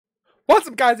What's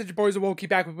up, guys? It's your boys Wonky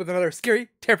back with another scary,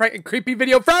 terrifying, and creepy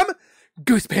video from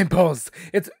Goose Pimples.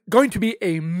 It's going to be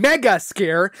a mega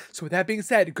scare. So with that being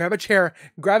said, grab a chair,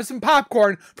 grab some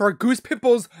popcorn for our Goose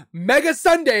Pimples Mega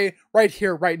Sunday right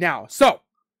here, right now. So,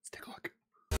 let's take a look.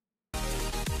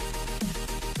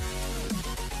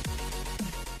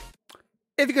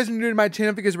 If you guys are new to my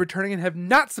channel, if you guys are returning and have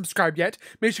not subscribed yet,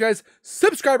 make sure you guys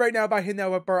subscribe right now by hitting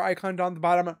that up bar icon down the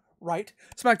bottom right.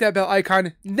 Smack that bell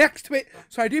icon next to it.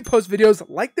 So I do post videos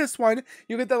like this one.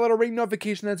 You get that little ring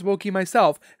notification that's Wokey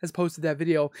myself has posted that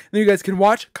video. And then you guys can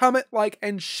watch, comment, like,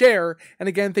 and share. And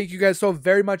again, thank you guys so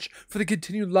very much for the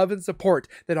continued love and support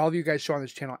that all of you guys show on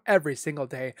this channel every single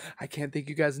day. I can't thank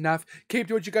you guys enough. Keep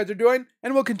doing what you guys are doing,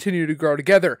 and we'll continue to grow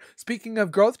together. Speaking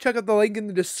of growth, check out the link in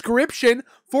the description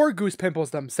for Goose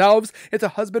Pimples themselves. It's a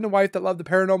husband and wife that love the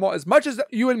paranormal as much as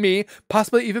you and me,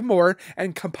 possibly even more,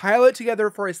 and compile it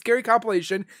together for a scary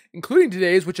compilation, including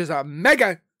today's, which is a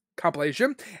mega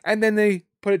compilation, and then they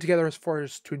put it together for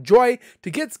us to enjoy, to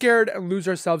get scared and lose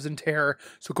ourselves in terror.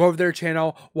 So go over their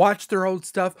channel, watch their old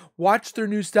stuff, watch their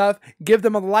new stuff, give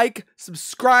them a like,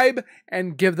 subscribe,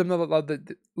 and give them the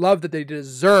love that they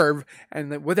deserve.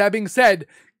 And with that being said,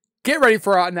 get ready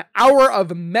for an hour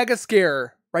of mega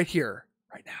scare right here,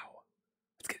 right now.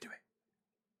 Let's get to it.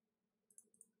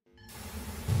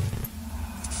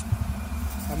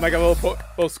 I'm like a little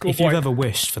schoolboy. If you've ever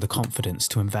wished for the confidence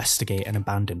to investigate an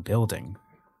abandoned building,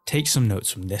 take some notes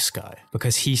from this guy,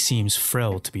 because he seems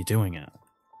thrilled to be doing it.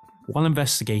 While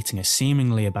investigating a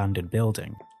seemingly abandoned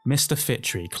building, Mr.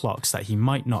 Fitchery clocks that he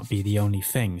might not be the only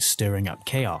thing stirring up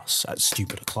chaos at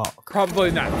stupid o'clock. Probably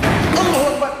not.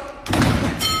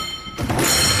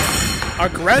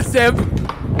 Aggressive.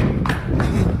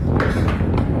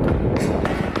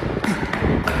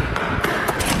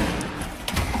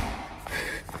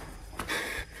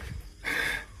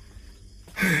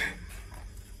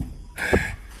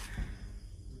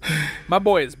 My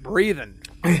boy is breathing.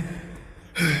 He's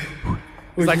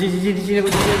like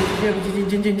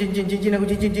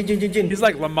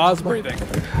Lamaze breathing.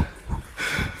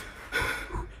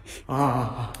 Ya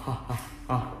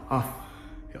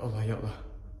Allah, ya Allah.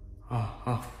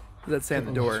 What does that say on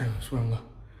the door? Subhanallah.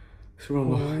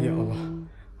 Subhanallah, ya Allah.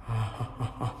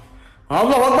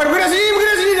 Allahu Akbar, bergerak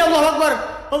sini, Allahu Akbar.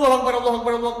 Allahu Akbar, Allahu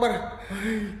Akbar, Allahu Akbar.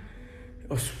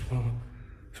 Oh, subhanallah.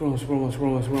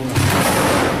 Subhanallah.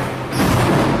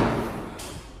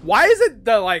 Why is it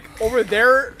that like over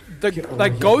there the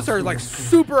like ghosts are like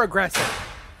super aggressive?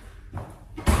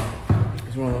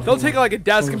 They'll take like a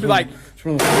desk and be like,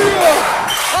 Allahu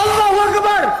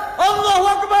Akbar! Allahu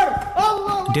Akbar!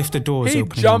 Allah! And if the doors He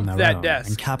opening on jumped their that own desk.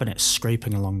 and cabinets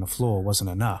scraping along the floor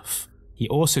wasn't enough, he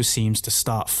also seems to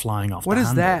start flying off What the is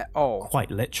handle, that? Oh.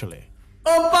 quite literally.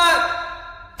 Empat.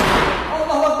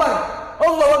 Allahu Akbar.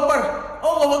 Allahu Akbar.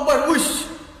 Allahu Akbar. Wush.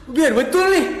 Biar betul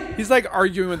ni. He's like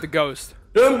arguing with the ghost.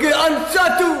 Dalam keadaan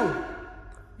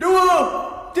 1,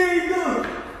 2, 3,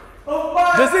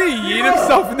 4. Doesn't he yeet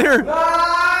himself in there?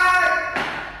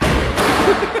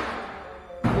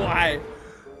 Why?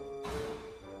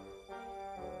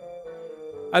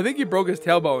 I think he broke his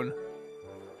tailbone.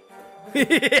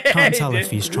 Can't tell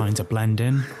if he's trying to blend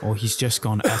in or he's just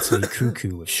gone utterly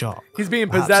cuckoo with shock. He's being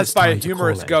Perhaps possessed it's by a time to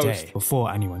humorous call it a ghost. day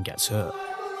before anyone gets hurt.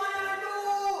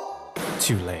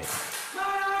 Too late.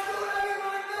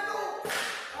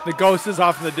 The ghost is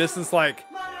off in the distance like,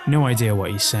 No idea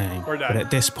what he's saying, We're done. but at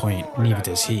this point, neither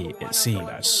does he, it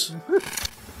seems.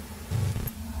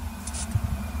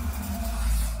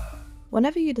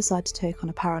 Whenever you decide to take on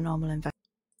a paranormal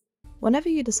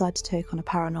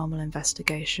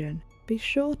investigation, be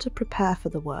sure to prepare for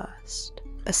the worst,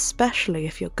 especially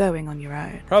if you're going on your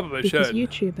own. probably Because should.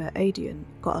 YouTuber Adian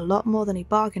got a lot more than he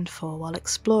bargained for while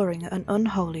exploring at an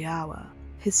unholy hour.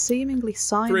 His seemingly 3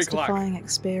 science-defying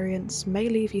experience may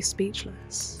leave you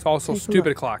speechless. It's also Take a stupid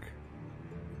look. clock.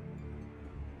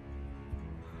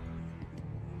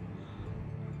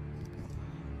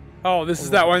 Oh, this is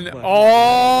that one.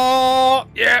 Oh,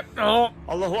 yeah. Oh.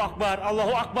 Allahu Akbar, Allahu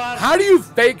Akbar. How do you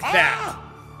fake that?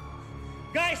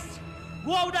 Guys,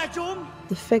 gua udah jom.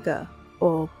 The figure,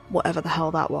 or whatever the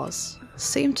hell that was,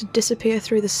 seemed to disappear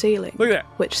through the ceiling, Look at that.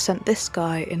 which sent this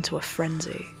guy into a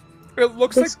frenzy. It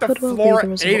looks This like the could well be floor the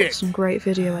result ate of it. some great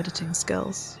video editing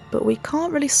skills, but we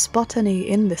can't really spot any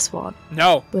in this one.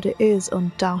 No. But it is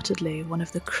undoubtedly one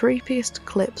of the creepiest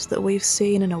clips that we've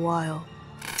seen in a while.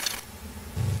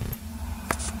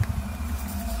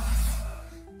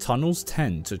 tunnels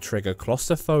tend to trigger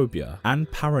claustrophobia and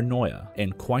paranoia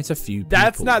in quite a few people.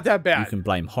 That's not that bad. You can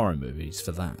blame horror movies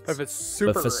for that. But if it's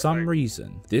super, but for some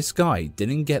reason, this guy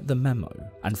didn't get the memo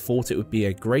and thought it would be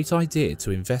a great idea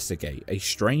to investigate a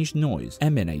strange noise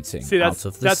emanating out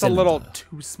of the that's cylinder. A little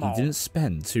too small. He didn't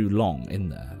spend too long in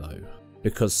there though,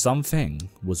 because something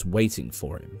was waiting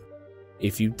for him.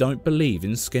 If you don't believe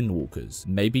in skinwalkers,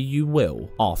 maybe you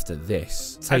will after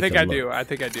this. I think I do. I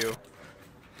think I do.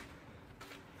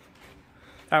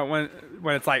 When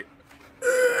it's like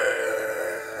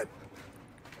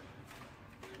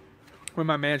when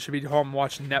my man should be home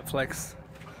watching Netflix.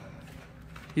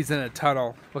 He's in a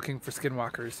tunnel looking for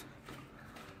skinwalkers.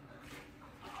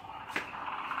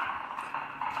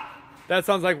 That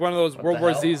sounds like one of those World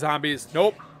War Z zombies.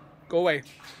 Nope. Go away.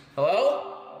 Hello?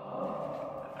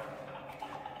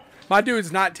 My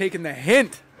dude's not taking the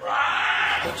hint.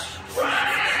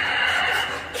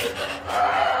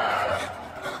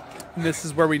 And this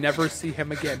is where we never see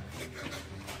him again.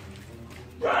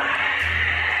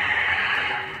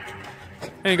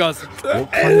 And he goes,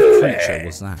 what kind of creature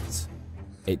was that?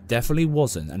 It definitely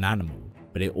wasn't an animal,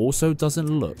 but it also doesn't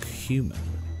look human.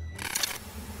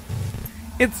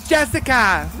 it's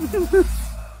Jessica!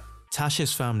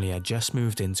 Tasha's family had just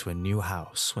moved into a new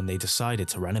house when they decided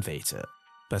to renovate it.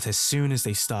 But as soon as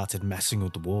they started messing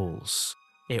with the walls,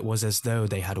 it was as though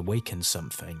they had awakened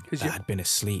something that had been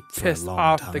asleep for a long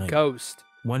off time. the ghost.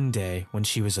 One day, when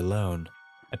she was alone,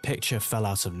 a picture fell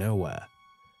out of nowhere.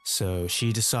 So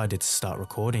she decided to start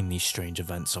recording these strange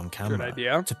events on camera Good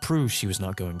idea. to prove she was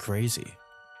not going crazy.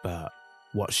 But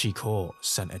what she caught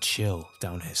sent a chill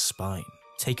down his spine.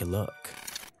 Take a look.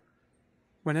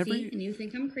 Whenever See, and you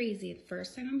think I'm crazy. The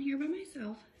first time I'm here by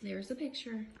myself, there's a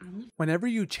picture on the Whenever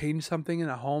you change something in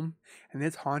a home and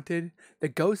it's haunted, the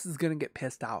ghost is gonna get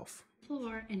pissed off.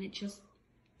 floor, and it just...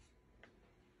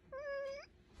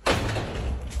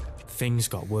 Things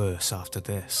got worse after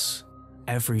this.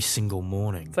 Every single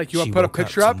morning, It's like, you wanna she put a woke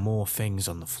picture to up? more things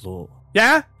on the floor.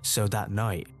 Yeah? So that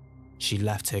night, she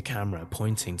left her camera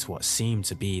pointing to what seemed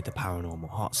to be the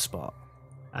paranormal hotspot.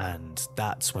 And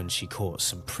that's when she caught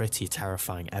some pretty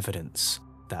terrifying evidence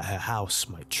that her house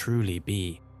might truly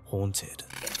be haunted.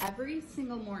 Every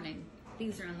single morning,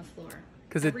 these are on the floor.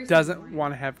 Because Every it single doesn't morning.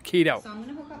 want to have keto. So I'm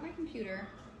gonna hook up my computer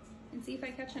and see if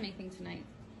I catch anything tonight.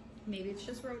 Maybe it's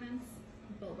just rodents,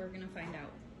 but we're gonna find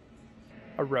out.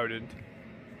 A rodent.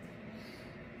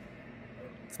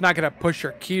 It's not gonna push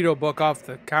your keto book off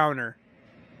the counter.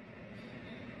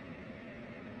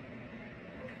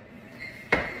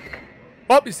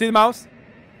 Oh, you see the mouse?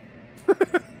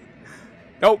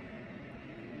 Nope.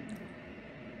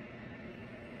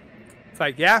 It's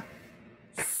like, yeah.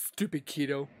 Stupid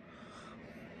keto.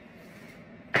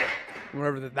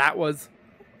 Whatever that was.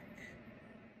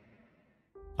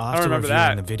 After remember reviewing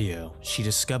that. the video, she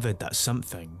discovered that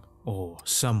something, or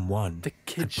someone, The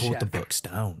kid had pulled the chef. books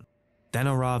down. Then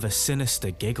a rather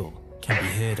sinister giggle can be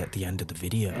heard at the end of the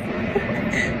video.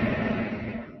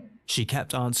 She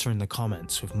kept answering the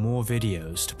comments with more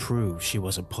videos to prove she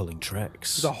wasn't pulling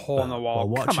tricks. There's a hole in the But wall.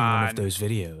 While Come watching one on. of those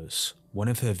videos, one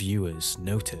of her viewers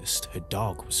noticed her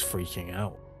dog was freaking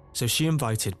out. So she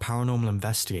invited paranormal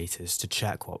investigators to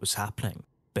check what was happening.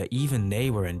 But even they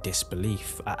were in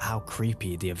disbelief at how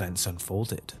creepy the events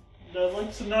unfolded. I'd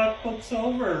like to knock books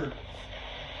over.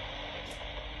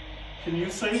 Can you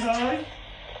say hi?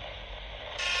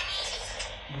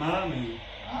 Mommy.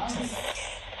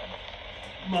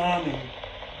 Mommy.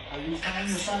 Are you trying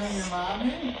to find your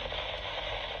mommy?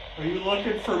 Are you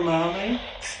looking for mommy?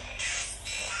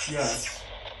 Yes.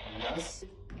 Yes.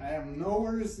 I am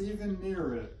nowhere even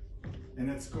near it. And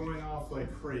it's going off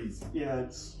like crazy. Yeah,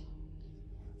 it's...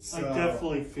 So, I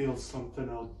definitely feel something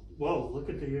out. Whoa, look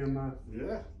at the EMF.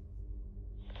 Yeah.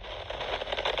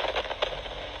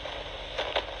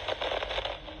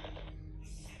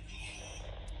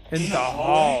 In the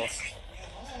hall.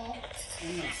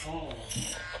 In the hall.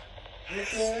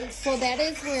 Okay. Well, that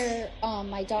is where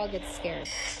my dog gets scared.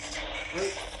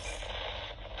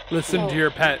 Listen to your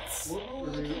pets.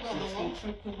 Let's go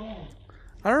check the hall.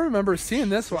 I don't remember seeing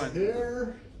this one.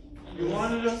 Here. You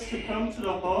wanted us to come to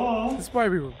the hall? This is why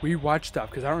we watch stuff,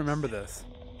 because I don't remember this.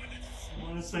 You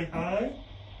want to say hi?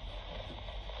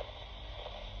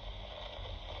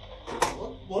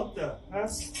 What the heck?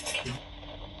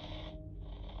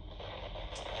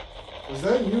 Was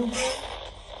that you?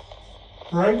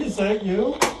 Greg, is that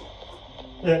you?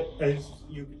 That, as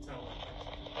you can tell.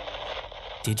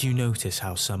 Did you notice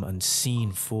how some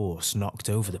unseen force knocked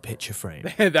over the picture frame?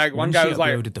 That one guy was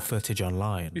like, uploaded the footage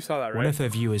online. You saw that, right? One of her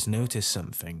viewers noticed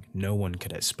something no one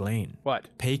could explain. What?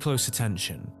 Pay close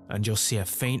attention, and you'll see a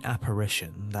faint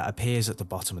apparition that appears at the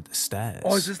bottom of the stairs.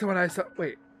 Oh, is this the one I saw?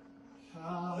 Wait.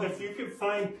 If you can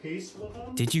find peace with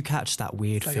them. Did you catch that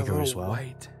weird Like figure as well?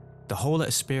 White. The whole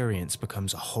experience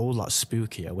becomes a whole lot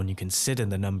spookier when you consider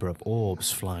the number of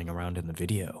orbs flying around in the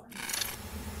video.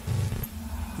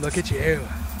 Look at you.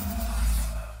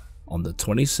 On the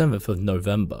 27th of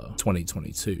November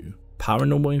 2022,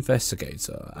 paranormal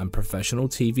investigator and professional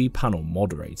TV panel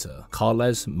moderator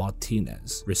Carles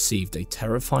Martinez received a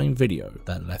terrifying video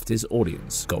that left his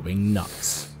audience going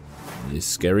nuts. This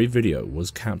scary video was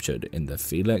captured in the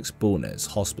Felix Bulnes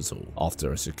hospital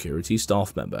after a security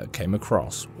staff member came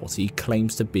across what he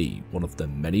claims to be one of the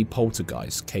many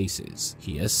poltergeist cases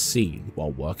he has seen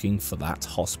while working for that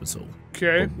hospital.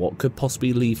 Okay. But what could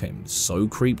possibly leave him so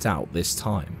creeped out this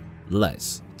time?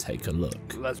 Let's take a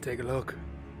look. Let's take a look.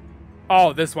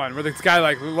 Oh, this one, where this guy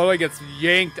like literally gets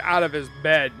yanked out of his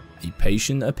bed. A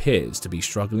patient appears to be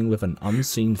struggling with an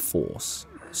unseen force,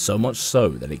 so much so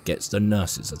that it gets the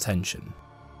nurse's attention.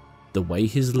 The way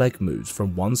his leg moves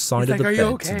from one side of the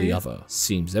bed to the other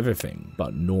seems everything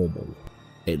but normal.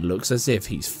 It looks as if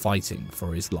he's fighting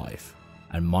for his life.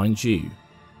 And mind you,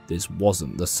 this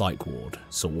wasn't the psych ward,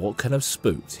 so what could have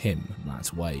spooked him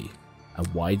that way? And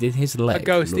why did his leg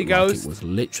look like it was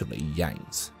literally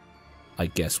yanked? I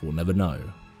guess we'll never know,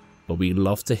 but we'd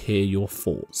love to hear your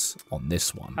thoughts on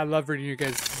this one. I love reading you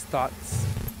guys' thoughts.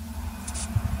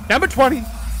 Number 20!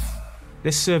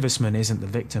 This serviceman isn't the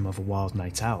victim of a wild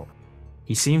night out.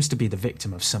 He seems to be the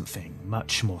victim of something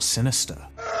much more sinister.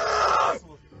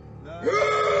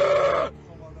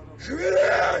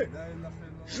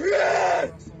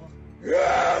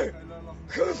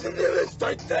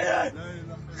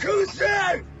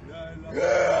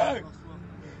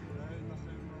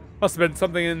 Must have been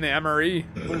something in the MRE.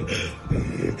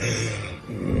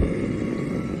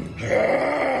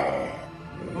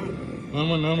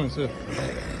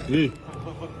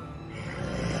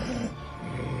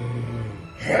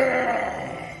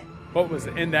 What was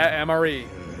in that MRE?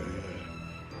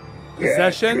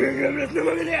 Possession?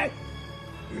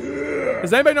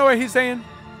 Does anybody know what he's saying?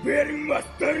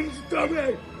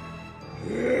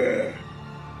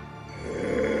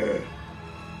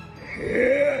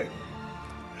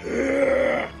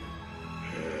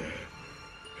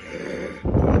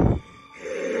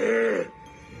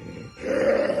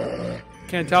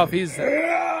 Can't tell if he's...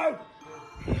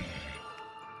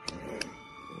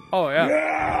 Oh,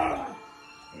 yeah.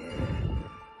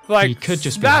 Like, he could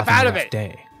just be snap having out a of rough it.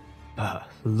 day. But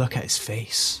look at his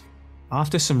face.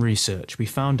 After some research, we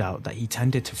found out that he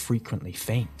tended to frequently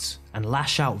faint and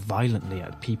lash out violently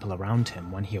at people around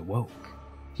him when he awoke.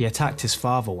 He attacked his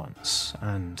father once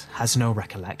and has no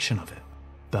recollection of it.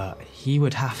 But he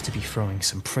would have to be throwing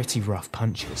some pretty rough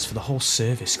punches for the whole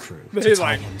service crew to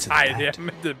tie him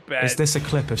to the bed. Is this a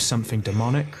clip of something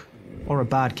demonic or a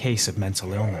bad case of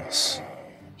mental illness?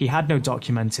 He had no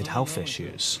documented health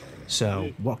issues,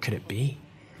 so what could it be?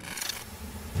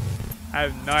 I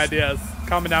have no ideas.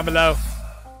 Comment down below.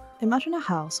 Imagine a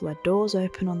house where doors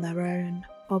open on their own,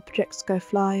 objects go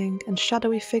flying, and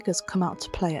shadowy figures come out to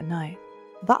play at night.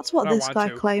 That's what this guy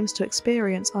claims to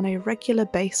experience on a regular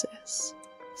basis.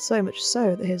 So much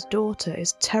so that his daughter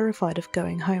is terrified of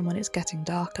going home when it's getting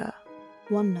darker.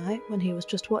 One night, when he was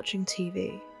just watching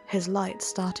TV, his light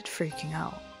started freaking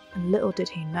out, and little did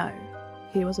he know,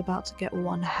 he was about to get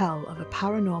one hell of a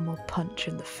paranormal punch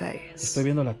in the face. Estoy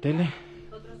viendo la tele.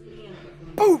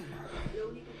 ¡Pum!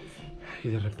 Y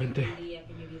de repente,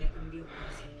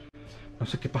 no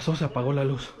sé qué pasó, se apagó la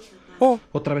luz. Oh.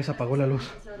 Otra vez apagó la luz.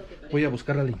 Voy a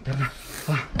buscar la linterna.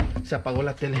 Ah, se apagó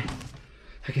la tele.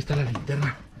 Aquí está la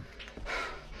linterna.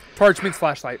 Torch means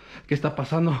flashlight. ¿Qué está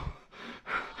pasando?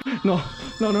 No,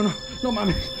 no, no, no, no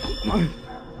mames, mames.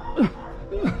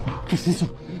 ¿Qué es eso?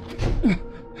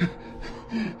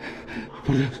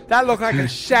 Por Dios. That looked like a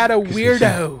shadow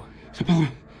weirdo. Se apagó.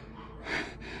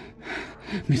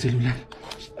 Mi celular.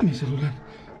 Mi celular.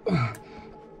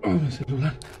 Mi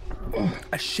celular.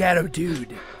 A shadow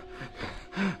dude.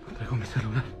 Traigo mi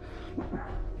celular.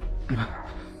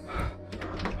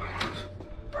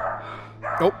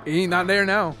 Nope, he ain't not there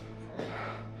now.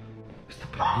 Está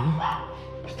prendido.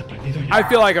 Está prendido ya. I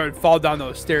feel like I would fall down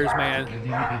those stairs, man.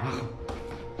 Prendido ahí abajo.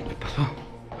 ¿Qué pasó?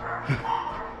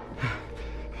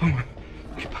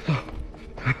 ¿Qué pasó?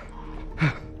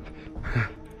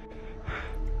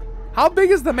 How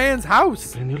big is the man's house?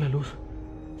 Se prendió la luz.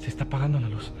 Se está apagando la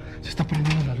luz. Se está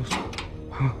prendiendo la luz.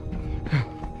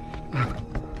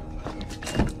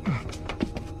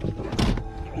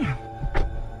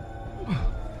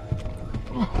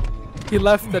 He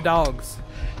left the dogs.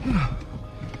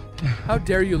 How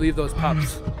dare you leave those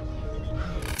pups?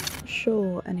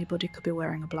 Sure, anybody could be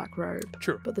wearing a black robe.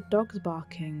 True. But the dog's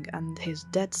barking and his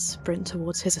dead sprint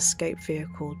towards his escape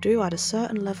vehicle do add a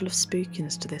certain level of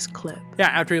spookiness to this clip. Yeah,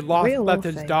 after he Real left or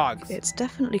his fake, dogs. It's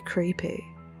definitely creepy.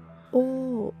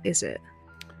 Or is it?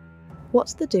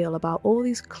 What's the deal about all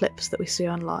these clips that we see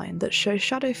online that show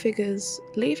shadow figures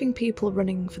leaving people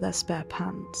running for their spare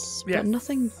pants, Yes. but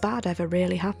nothing bad ever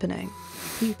really happening?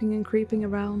 Peeping and creeping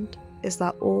around? Is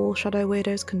that all shadow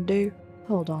weirdos can do?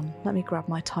 Hold on, let me grab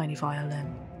my tiny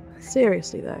violin.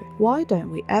 Seriously though, why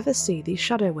don't we ever see these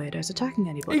shadow weirdos attacking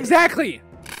anybody? Exactly!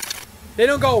 They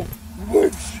don't go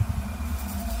whoosh.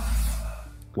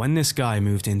 When this guy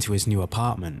moved into his new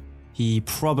apartment, he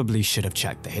probably should have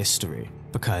checked the history,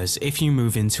 because if you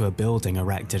move into a building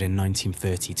erected in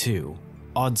 1932,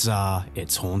 odds are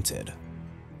it's haunted.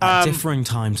 At differing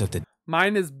times of the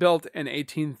Mine is built in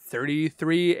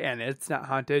 1833 and it's not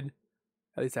haunted.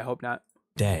 At least I hope not.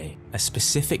 day, a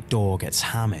specific door gets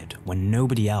hammered when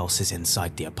nobody else is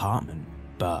inside the apartment,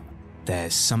 but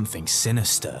there's something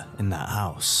sinister in that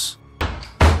house.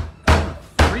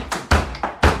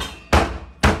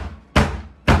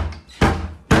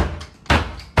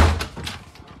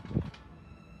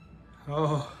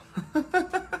 Oh.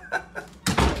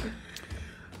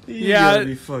 You Yeah. gotta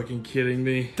be fucking kidding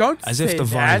me. Don't As say if the that.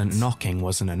 violent knocking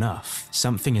wasn't enough,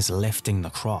 something is lifting the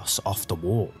cross off the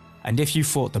wall. And if you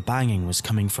thought the banging was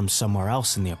coming from somewhere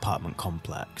else in the apartment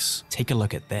complex, take a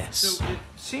look at this. So it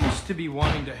seems to be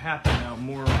wanting to happen now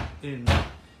more in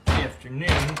the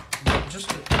afternoon, but just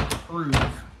to prove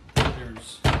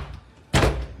there's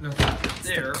nothing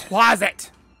there.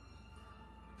 Closet!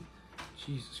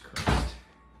 Jesus Christ.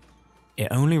 It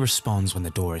only responds when the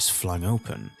door is flung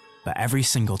open, but every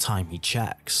single time he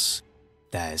checks,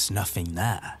 there's nothing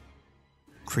there.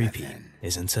 Creepy,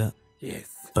 isn't it? Yes.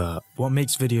 But what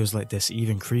makes videos like this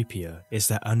even creepier is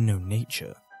their unknown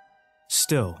nature.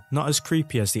 Still, not as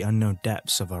creepy as the unknown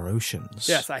depths of our oceans.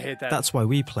 Yes, I hate that. That's why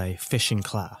we play Fishing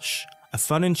Clash, a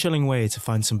fun and chilling way to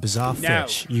find some bizarre No.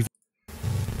 fish you've...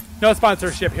 No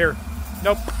sponsorship here.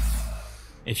 Nope.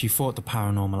 If you thought the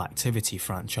Paranormal Activity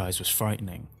franchise was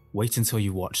frightening, wait until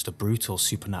you watch the brutal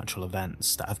supernatural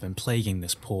events that have been plaguing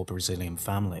this poor Brazilian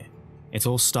family. It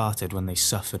all started when they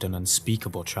suffered an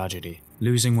unspeakable tragedy,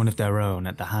 losing one of their own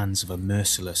at the hands of a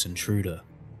merciless intruder.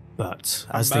 But,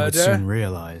 as they would soon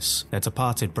realise, their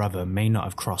departed brother may not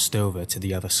have crossed over to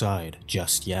the other side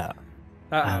just yet.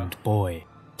 And boy,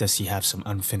 does he have some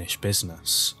unfinished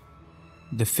business.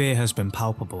 The fear has been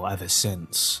palpable ever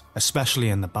since, especially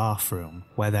in the bathroom,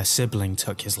 where their sibling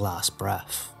took his last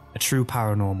breath. A true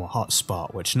paranormal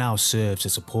hotspot which now serves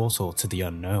as a portal to the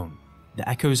unknown. The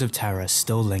echoes of terror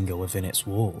still linger within its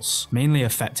walls, mainly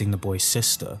affecting the boy's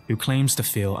sister, who claims to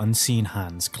feel unseen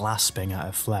hands clasping at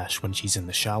her flesh when she's in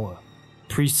the shower.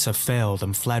 Priests have failed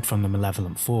and fled from the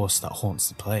malevolent force that haunts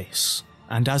the place.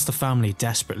 And as the family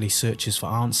desperately searches for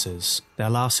answers, their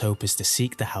last hope is to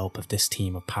seek the help of this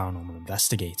team of paranormal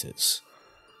investigators.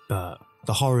 But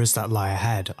the horrors that lie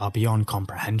ahead are beyond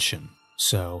comprehension.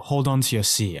 So hold on to your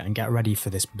seat and get ready for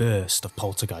this burst of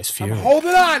poltergeist fury. Hold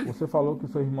it on! Você falou que o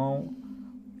seu irmão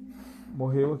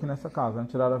morreu aqui nessa casa, né?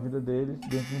 Tiraram a vida dele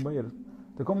dentro de um banheiro.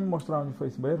 Tem como me mostrar onde foi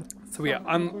esse banheiro? So he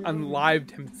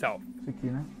unlived himself. Esse aqui,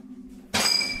 né?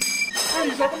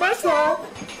 Aí já começou!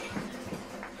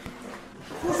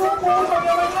 Por favor,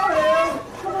 minha mãe morreu!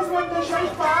 Como você vai me deixar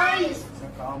em paz?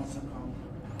 Calma, calma.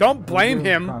 Don't blame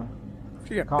him.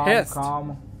 She get Calma, pissed.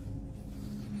 calma.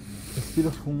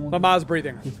 Respira fundo. Lama's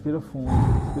breathing. Respira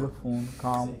fundo,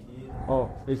 calma. Ó,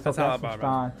 ele só That's quer how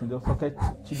assustar, entendeu? Só quer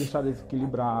te deixar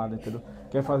desequilibrado, entendeu?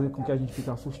 Quer fazer com que a gente fique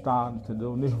assustado,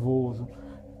 entendeu? Nervoso.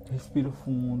 Respira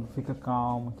fundo, fica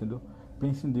calmo, entendeu?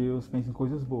 Pense em Deus, pense em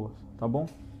coisas boas, tá bom?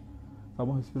 Tá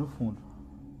bom? Respira fundo.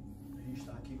 A gente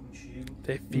tá aqui contigo.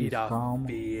 They feed off Calma.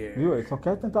 fear. Viu? Ele só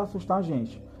quer tentar assustar a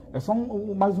gente. É só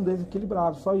mais um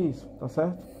desequilibrado, só isso, tá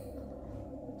certo?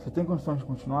 Você tem condições de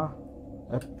continuar?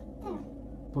 É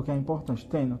porque é importante.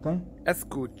 Tem, não tem?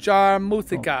 Escuchar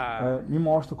música. Me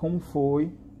mostra como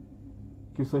foi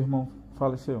que o seu irmão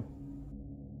faleceu.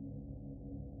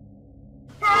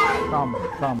 Calma.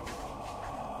 Calma.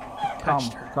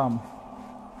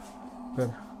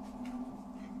 Pera.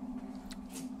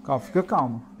 Calma, fica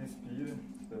calmo. Respira,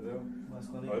 entendeu?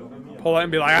 Olha pra mim. Pull it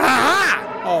and be like,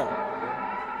 ah! Oh.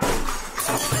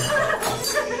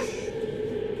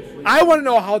 I want to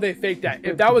know how they faked that.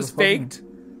 If that was faked,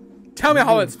 tell me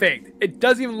how it's faked. It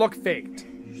doesn't even look faked.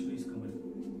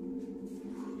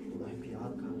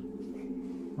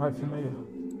 Vai, filma aí.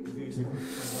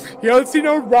 You don't see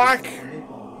no rock.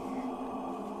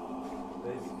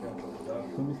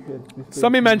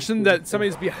 Somebody mentioned that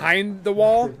somebody's behind the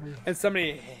wall and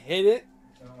somebody hit it.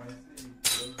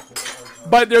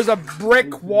 But there's a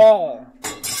brick wall.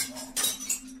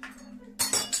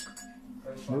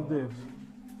 Meu Deus.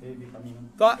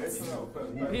 Thoughts?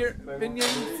 Here, opinions?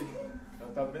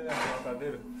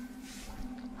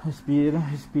 Respira,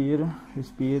 respira,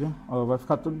 respira. Ó, vai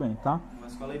ficar tudo bem, tá?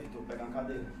 Mas fala aí, Vitor, pegar uma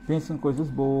cadeira. Pense em coisas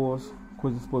boas,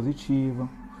 coisas positivas,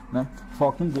 né?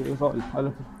 Foca em Deus.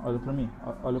 Olha pra mim,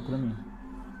 olha pra mim,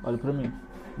 olha pra mim,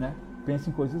 né? Pense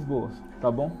em coisas boas,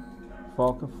 tá bom?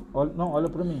 Foca, olha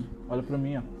pra mim,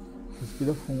 ó.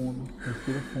 Respira fundo,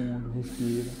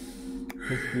 respira.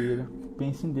 Respira.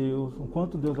 Pense em Deus, o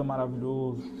quanto Deus é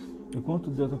maravilhoso, o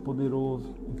quanto Deus é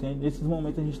poderoso, entende? Nesses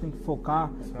momentos a gente tem que focar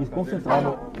e se concentrar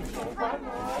no...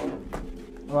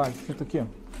 Vai, senta aqui, ó.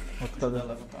 Outra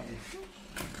cadeira.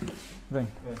 Vem.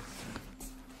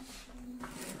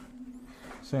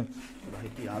 Senta. Tô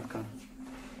arrepiado, cara.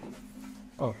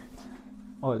 Ó,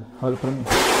 olha pra mim.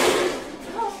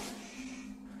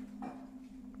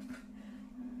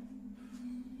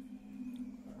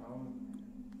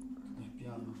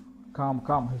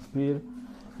 Calma, respira.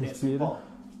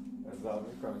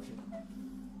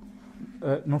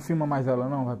 Não filma mais ela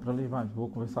não, vai pra ali, vai, vou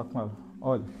conversar com ela.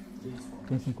 Olha,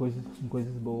 pense em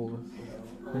coisas boas,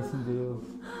 pense em Deus,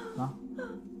 tá?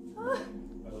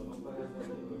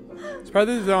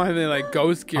 Surprised they don't have any like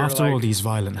ghost gear. After like all these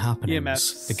violent happenings,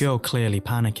 EMS. the girl, clearly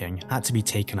panicking, had to be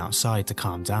taken outside to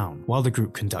calm down while the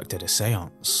group conducted a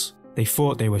seance. They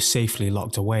thought they were safely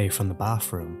locked away from the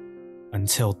bathroom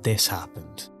until this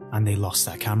happened, and they lost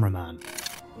their cameraman.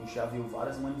 A gente já viu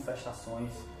várias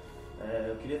manifestações.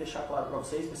 Eu queria deixar claro para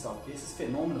vocês, pessoal, que esses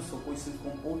fenômenos são conhecidos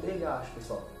como poltergeist,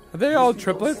 pessoal. Are they all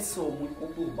triplets? Muito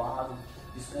conturbado,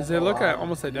 Because they look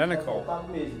almost identical.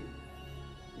 Mesmo.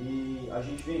 E a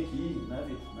gente vem aqui, né,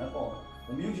 Vitor, né, Paulo?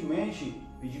 Humildemente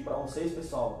pedir para vocês,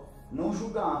 pessoal, não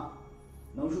julgar,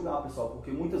 pessoal,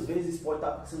 porque muitas vezes isso pode estar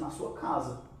acontecendo na sua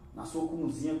casa, na sua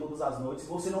cozinha todas as noites e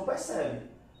você não percebe.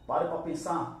 Para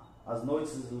pensar, as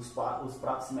noites, os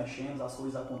pratos se mexendo, as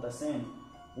coisas acontecendo.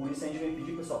 Por isso a gente vem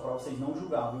pedir, pessoal, para vocês não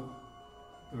julgar, viu?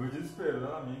 Tu viu desespero, né,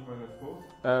 amigo, quando ela ficou?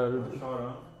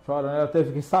 Chorando, ela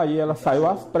teve que sair, ela saiu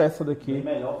às pressas daqui. Bem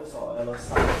melhor, pessoal, ela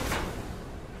sai.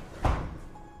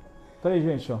 Tá aí,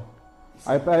 gente, ó.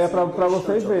 Aí é pra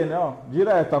vocês verem, né, ó.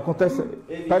 Direto, acontece.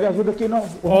 Pede ajuda aqui, não.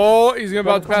 Oh, he's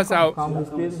about to pass out. Calma,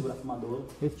 respira.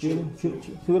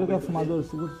 Segura aqui a fumadora,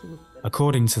 segura.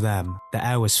 According to them, the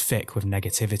air was thick with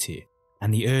negativity,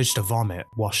 and the urge to vomit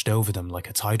washed over them like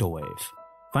a tidal wave.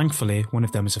 Thankfully, one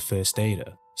of them was a first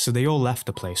aider, so they all left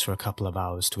the place for a couple of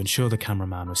hours to ensure the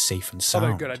cameraman was safe and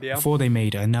sound before they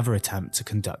made another attempt to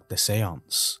conduct the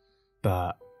seance.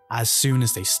 But as soon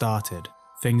as they started,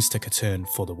 things took a turn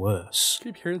for the worse.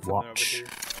 Watch.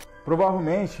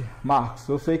 Provavelmente, Marcos,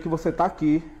 eu sei que você tá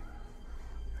aqui,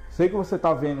 sei que você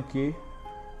tá vendo aqui.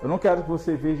 Eu não quero que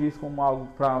você veja isso como algo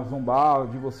pra zombar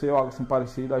de você ou algo assim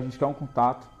parecido. A gente quer um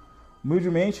contato.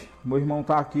 Humildemente, meu irmão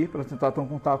tá aqui para tentar ter um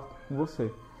contato com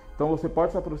você. Então você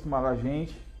pode se aproximar da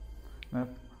gente, né?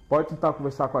 Pode tentar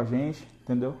conversar com a gente,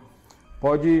 entendeu?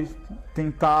 Pode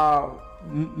tentar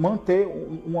manter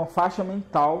uma faixa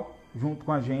mental junto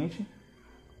com a gente.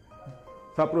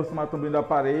 Se aproximar também do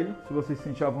aparelho, se você se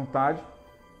sentir à vontade.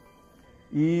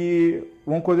 E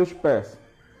uma coisa eu te peço,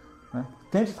 né?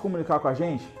 Tente se comunicar com a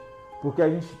gente, porque a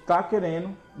gente está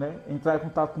querendo, né, entrar em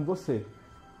contato com você.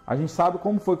 A gente sabe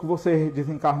como foi que você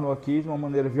desencarnou aqui de uma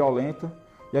maneira violenta.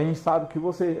 E a gente sabe que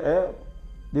você é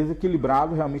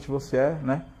desequilibrado, realmente você é,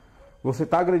 né? Você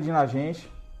está agredindo a gente,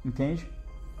 entende?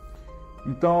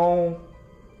 Então,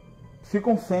 se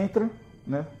concentra,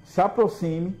 né? Se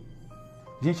aproxime.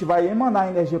 A gente vai emanar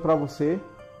energia para você.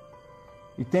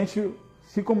 E tente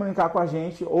se comunicar com a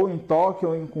gente, ou em toque,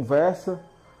 ou em conversa,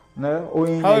 né? Ou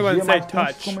em energia, mas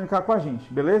tente se comunicar com a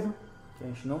gente, beleza? A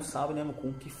gente não sabe, né,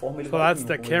 com que forma ele vai agir. So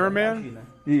that's the cameraman?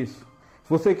 Isso. Se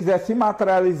você quiser se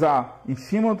materializar em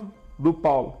cima do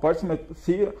Paulo, pode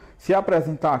se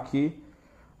apresentar aqui,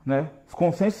 né?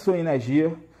 Concentre sua energia.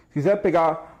 Se quiser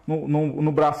pegar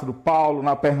no braço do Paulo,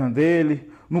 na perna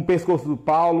dele, no pescoço do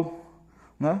Paulo,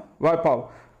 né? Vai, Paulo.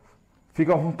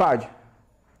 Fica à vontade.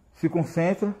 Se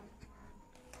concentra.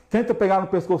 Tenta pegar no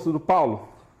pescoço do Paulo.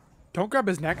 Don't grab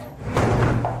his neck.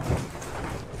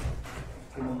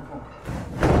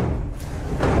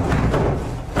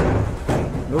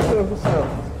 Meu Deus do céu.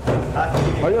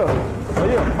 Olha, ó.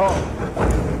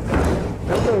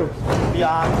 Meu Deus.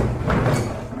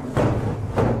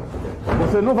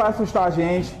 Você não vai assustar a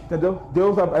gente, entendeu?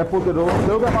 Deus é poderoso,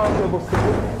 Deus é maior que você.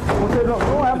 Você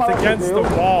não é maior que Deus.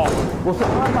 Você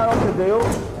não é maior que Deus.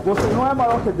 Você não é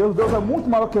maior que Deus. Deus é muito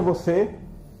maior que você.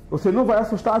 Você não vai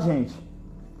assustar a gente.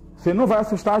 Você não vai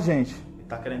assustar a gente. Ele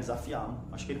tá querendo desafiar, mano.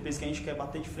 Acho que ele pensa que a gente quer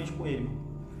bater de frente com ele, mano.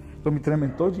 Tô me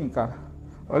tremendo todinho, cara.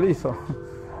 Olha isso, ó.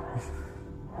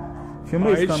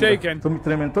 Filma isso, câmera. Tô me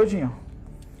tremendo todinho.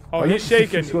 Olha he's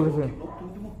shaking.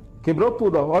 Quebrou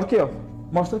tudo, ó. Olha aqui, ó.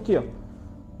 Mostra aqui, ó.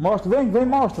 Mostra, vem,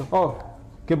 mostra. Ó.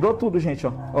 Quebrou tudo, gente,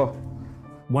 ó. Ó.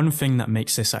 One thing that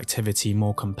makes this activity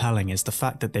more compelling is the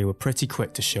fact that they were pretty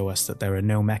quick to show us that there are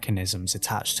no mechanisms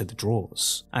attached to the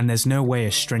drawers, and there's no way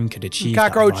a string could achieve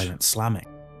that violent slamming,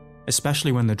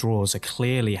 especially when the drawers are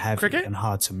clearly heavy and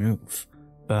hard to move.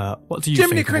 But what do you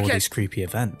think of all these creepy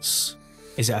events?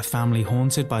 Is it a family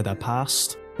haunted by their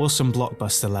past, or some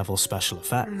blockbuster level special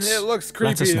effects? It looks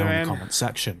creepy, Let us know man. in the comment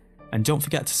section, and don't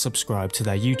forget to subscribe to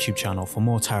their YouTube channel for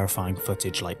more terrifying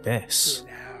footage like this.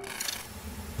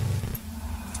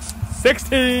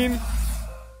 16!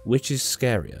 Which is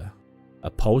scarier? A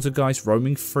poltergeist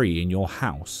roaming free in your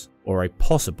house, or a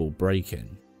possible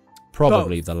break-in?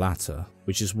 Probably the latter,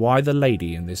 which is why the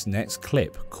lady in this next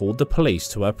clip called the police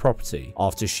to her property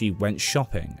after she went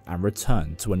shopping and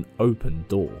returned to an open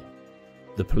door.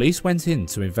 The police went in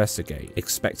to investigate,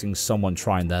 expecting someone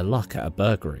trying their luck at a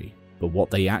burglary, but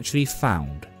what they actually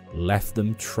found left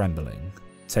them trembling.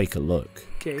 Take a look.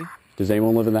 Okay. Does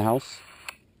anyone live in the house?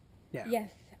 Yeah. Yes.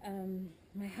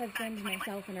 My husband,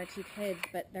 myself, and our 2 kids,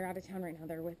 but they're out of town right now.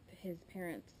 They're with his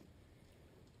parents.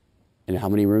 And how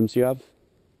many rooms do you have?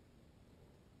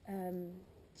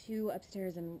 2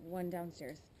 upstairs and 1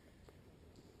 downstairs.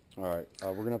 All right,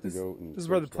 we're gonna have to go. This is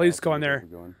where the police go in there.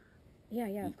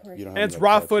 Yeah, of course. And it's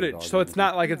raw footage, so it's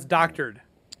not like it's doctored.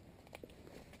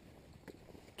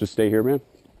 Just stay here, man.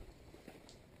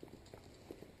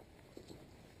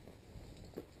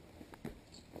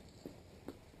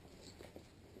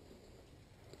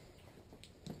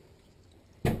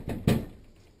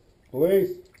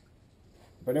 Police,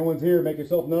 if anyone's here, make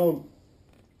yourself known.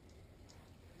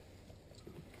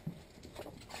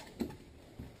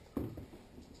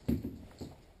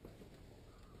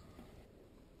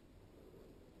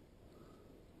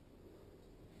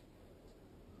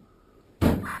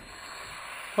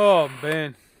 Oh,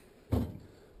 man.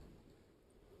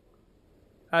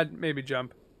 I'd maybe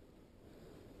jump.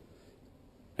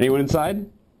 Anyone inside?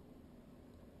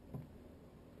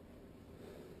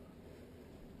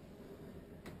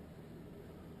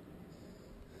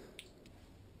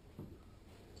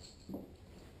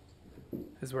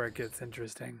 This is where it gets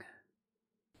interesting.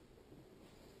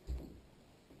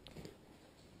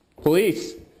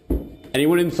 Police,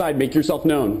 anyone inside, make yourself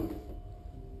known.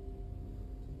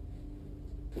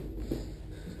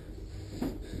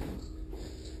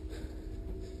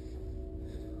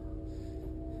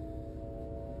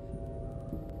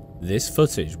 This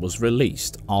footage was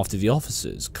released after the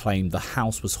officers claimed the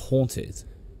house was haunted,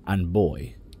 and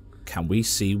boy, can we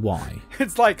see why.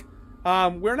 It's like,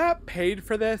 we're not paid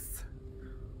for this.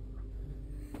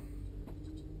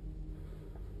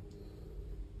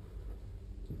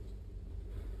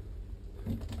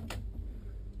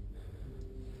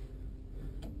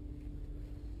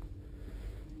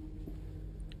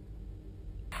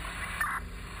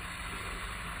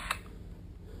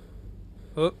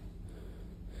 Oh.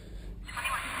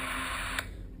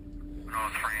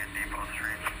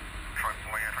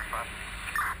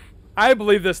 I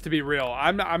believe this to be real.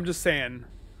 I'm just saying.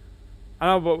 I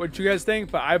don't know what you guys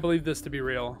think, but I believe this to be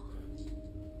real.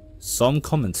 Some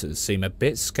commenters seem a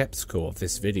bit skeptical of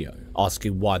this video,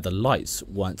 asking why the lights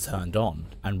weren't turned on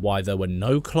and why there were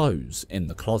no clothes in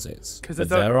the closets. Because but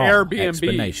it's an there are Airbnb.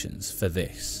 explanations for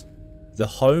this. The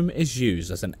home is used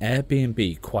as an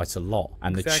Airbnb quite a lot,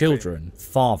 and the children,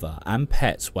 father and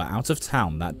pets were out of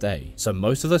town that day, so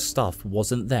most of the stuff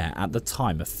wasn't there at the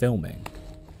time of filming.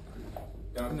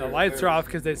 And the lights are off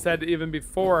because they said even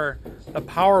before the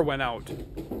power went out.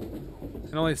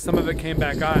 And only some of it came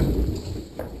back on.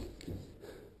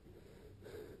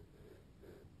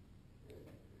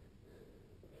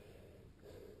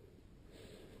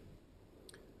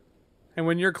 And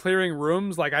when you're clearing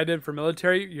rooms like I did for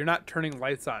military, you're not turning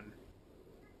lights on.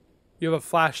 You have a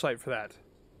flashlight for that.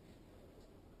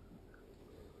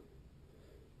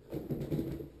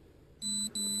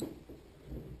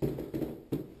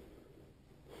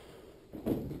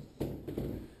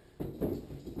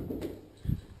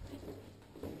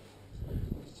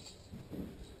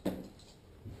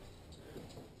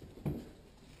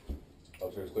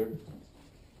 Upstairs clear?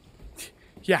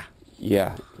 Yeah.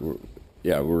 Yeah,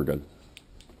 we're good.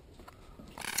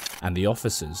 And the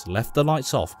officers left the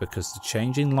lights off because the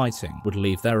changing lighting would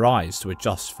leave their eyes to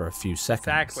adjust for a few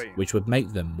seconds, which would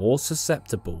make them more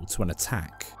susceptible to an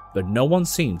attack. but no one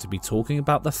seemed to be talking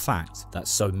about the fact that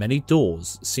so many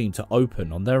doors seemed to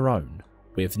open on their own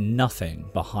with nothing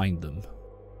behind them.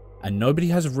 And nobody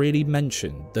has really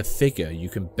mentioned the figure you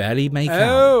can barely make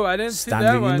out I didn't see that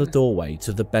standing in one. the doorway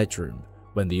to the bedroom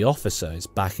when the officer is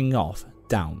backing off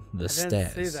down the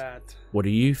stairs. Didn't see that. What do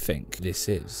you think this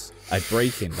is? A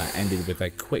break-in that ended with a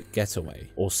quick getaway,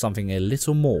 or something a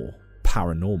little more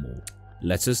paranormal?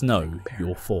 Let us know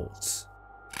your thoughts.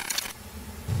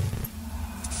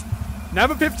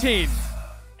 Number 15.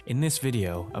 In this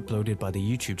video, uploaded by the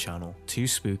YouTube channel Too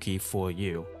Spooky For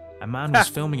You, a man was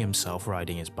filming himself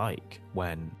riding his bike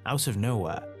when, out of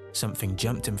nowhere, something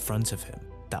jumped in front of him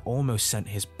that almost sent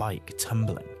his bike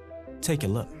tumbling. Take a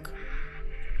look.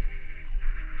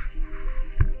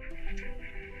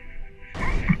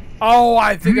 Oh,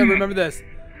 I think I remember this.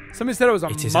 Somebody said it was a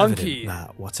It is monkey. evident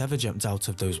that whatever jumped out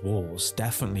of those walls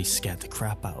definitely scared the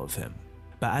crap out of him.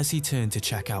 But as he turned to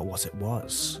check out what it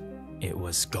was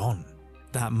gone.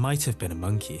 That might have been a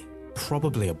monkey,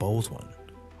 probably a bold one.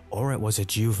 Or it was a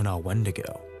juvenile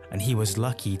Wendigo, and he was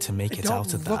lucky to make it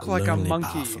out of that like a lonely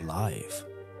monkey. path alive.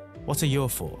 What are your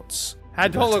thoughts? I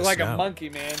don't Let look us like a know. monkey,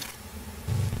 man.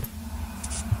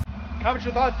 Comment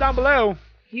your thoughts down below.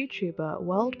 YouTuber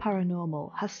World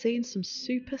Paranormal has seen some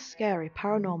super scary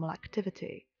paranormal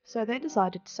activity, so they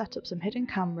decided to set up some hidden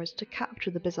cameras to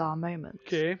capture the bizarre moments.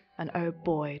 Okay. And oh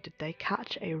boy, did they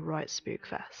catch a right spook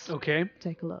fest. Okay.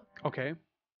 Take a look. Okay.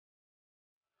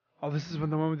 Oh, this is when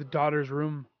the one with the daughter's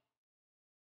room.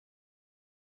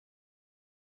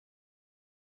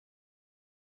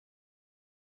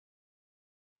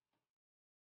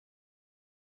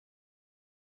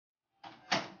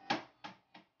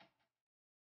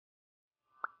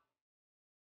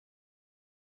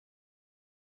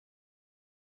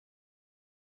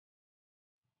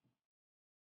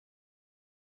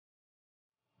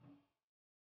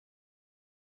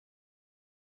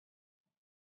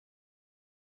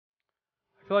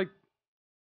 I feel like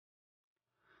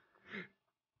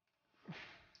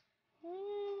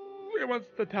it wants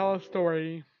to tell a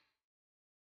story.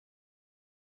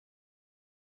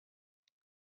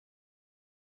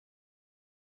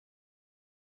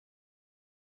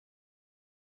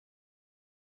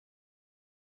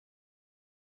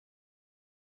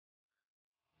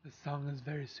 This song is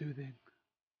very soothing,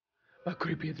 but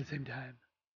creepy at the same time.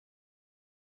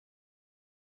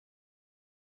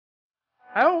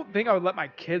 I don't think I would let my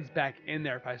kids back in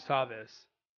there if I saw this.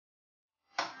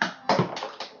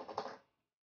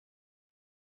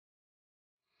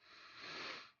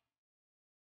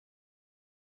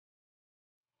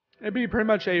 It'd be pretty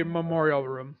much a memorial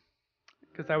room,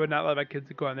 because I would not let my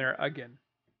kids go in there again.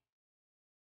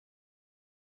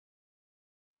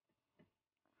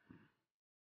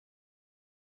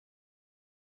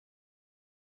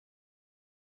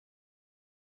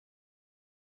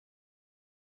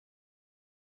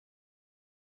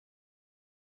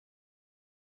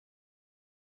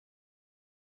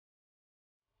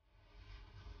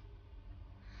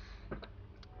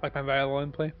 Like my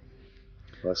violin play.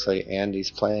 Looks like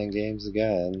Andy's playing games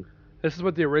again. This is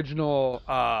what the original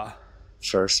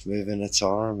First moving its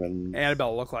arm and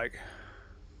Annabelle looked like.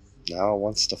 now it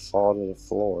wants to fall to the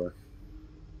floor.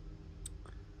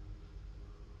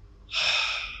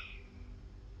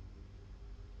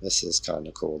 This is kind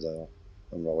of cool though.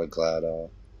 I'm really glad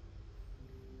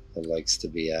it likes to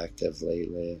be active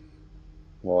lately.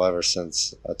 Well, ever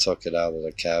since I took it out of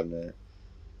the cabinet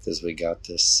because we got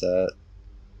this set.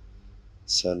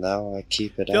 So now I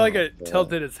keep it out. I feel like it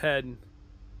tilted its head.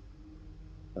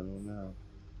 I don't know.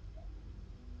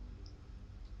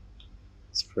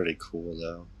 It's pretty cool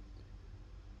though.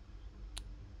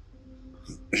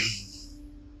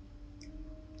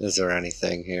 Is there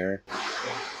anything here?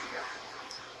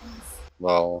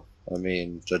 Well, I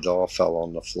mean, the doll fell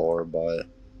on the floor, but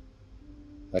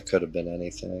that could have been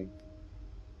anything.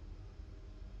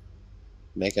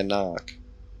 Make a knock.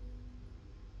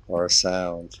 Or a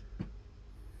sound.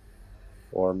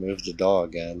 Or move the doll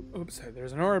again. Oops,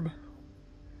 there's an orb.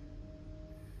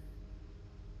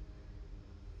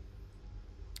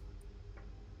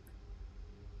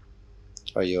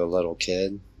 Are you a little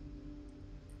kid?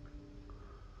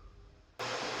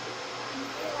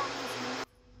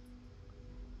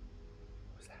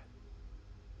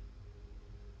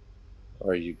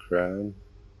 Are you grown?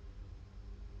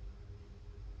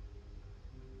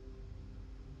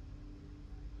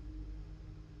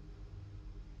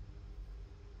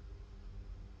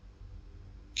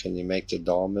 Can you make the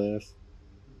doll move?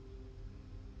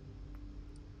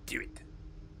 Do it.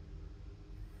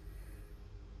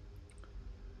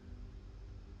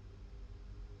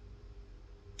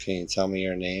 Can you tell me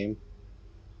your name?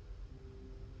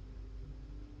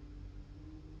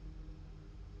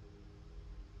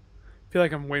 I feel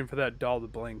like I'm waiting for that doll to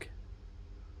blink.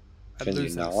 I'd Can you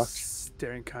lose in a knock?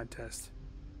 staring contest.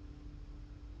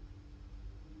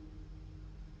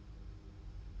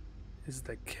 Is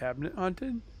the cabinet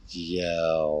haunted?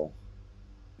 Yo.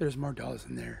 There's more dolls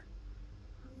in there.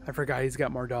 I forgot he's got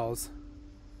more dolls.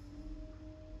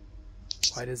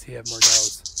 Why does he have more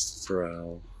dolls?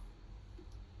 Bro.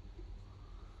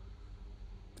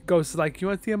 Ghost is like, you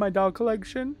want to see my doll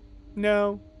collection?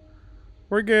 No.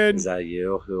 We're good. Is that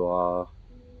you who,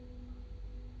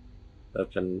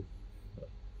 opened...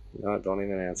 No, don't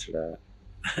even answer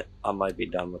that. I might be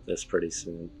done with this pretty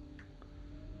soon.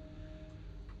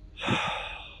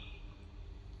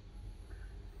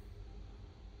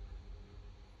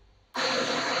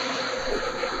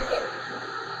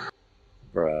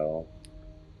 Bro.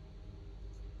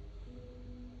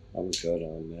 I'm good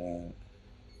on that.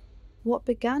 What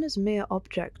began as mere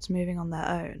objects moving on their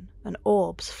own, and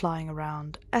orbs flying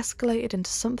around, escalated into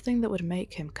something that would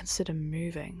make him consider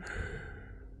moving.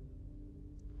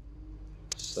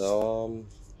 So,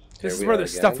 this is where the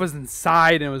stuff was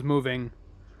inside and it was moving.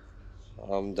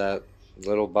 That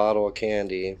little bottle of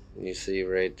candy you see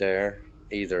right there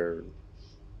either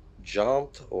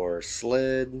jumped or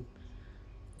slid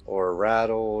or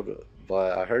rattled,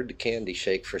 but I heard the candy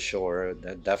shake for sure.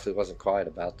 That definitely wasn't quiet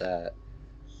about that.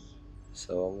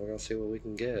 So we're gonna see what we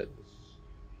can get.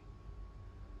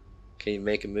 Can you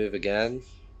make it move again?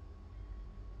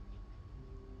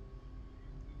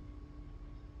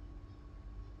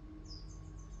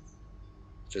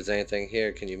 If there's anything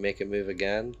here, can you make it move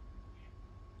again?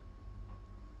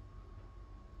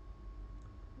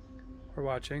 We're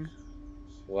watching.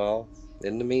 Well,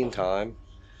 in the meantime,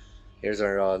 here's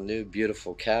our new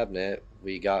beautiful cabinet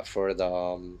we got for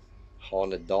the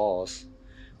haunted dolls.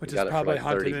 Which we got is probably it for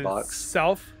like haunted 30 bucks.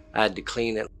 itself. I had to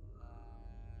clean it.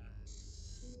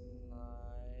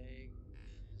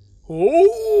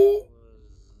 Oh!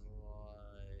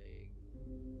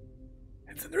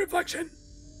 It's in the reflection.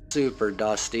 Super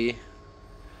dusty.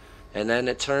 And then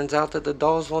it turns out that the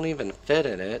dolls won't even fit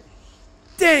in it.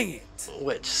 Dang it!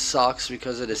 Which sucks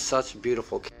because it is such a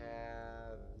beautiful cabinet.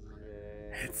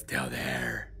 It's still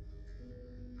there.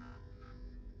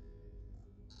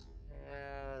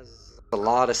 A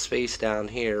lot of space down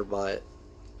here, but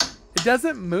it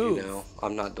doesn't move. You know,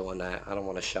 I'm not doing that. I don't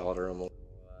want to shelter them away.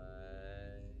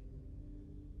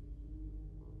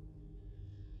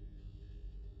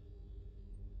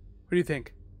 What do you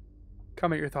think?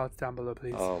 Comment your thoughts down below,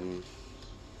 please.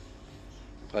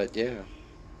 But yeah,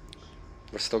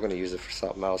 we're still going to use it for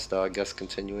something else, though. I guess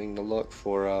continuing to look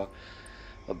for a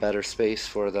better space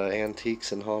for the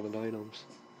antiques and haunted items.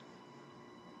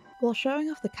 While showing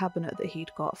off the cabinet that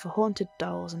he'd got for haunted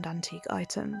dolls and antique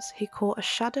items, he caught a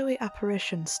shadowy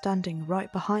apparition standing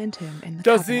right behind him in the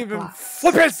Doesn't cabinet even glass.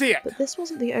 flip and see it! But this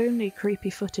wasn't the only creepy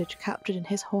footage captured in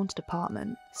his haunted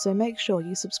apartment, so make sure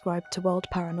you subscribe to World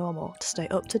Paranormal to stay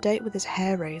up to date with his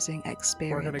hair-raising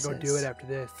experiences. We're gonna go do it after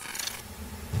this.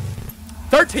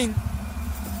 13!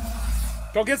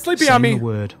 Don't get sleepy Saying on me! The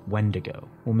word Wendigo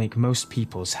will make most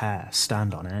people's hair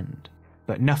stand on end.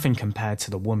 But nothing compared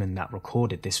to the woman that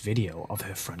recorded this video of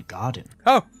her front garden.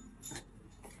 Oh.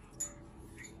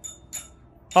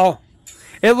 Oh.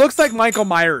 It looks like Michael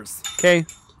Myers, okay?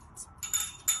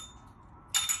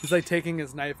 He's like taking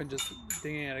his knife and just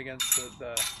dinging it against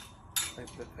the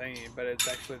thingy, but it's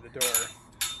actually the door.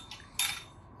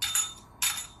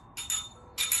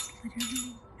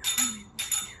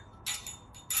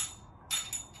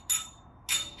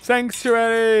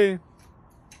 Sanctuary!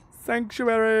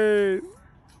 Sanctuary!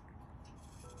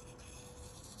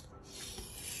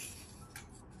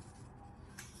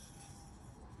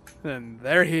 And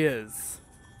there he is.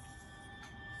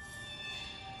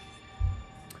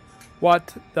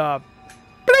 What the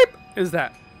bleep is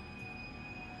that?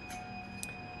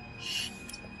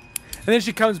 And then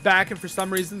she comes back and for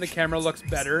some reason the camera looks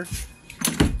better.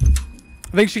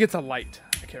 I think she gets a light.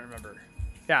 I can't remember.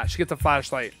 Yeah, she gets a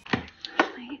flashlight.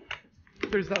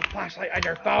 There's a flashlight on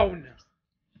your phone.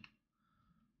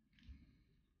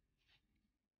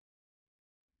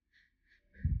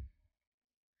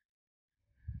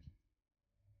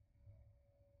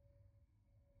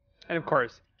 And of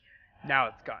course, now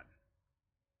it's gone.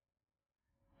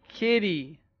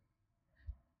 Kitty.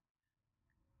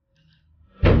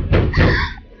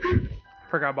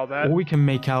 Forgot about that. All we can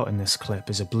make out in this clip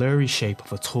is a blurry shape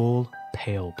of a tall,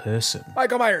 pale person.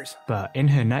 Michael Myers. But in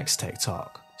her next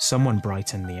TikTok, someone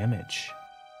brightened the image.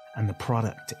 And the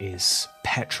product is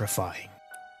petrifying.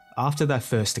 After their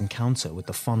first encounter with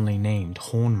the fondly named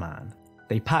Horn Man,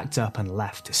 they packed up and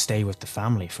left to stay with the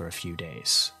family for a few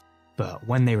days. But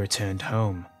when they returned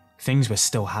home, things were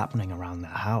still happening around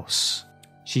their house.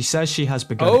 She says she has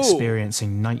begun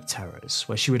experiencing night terrors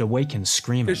where she would awaken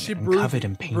screaming and covered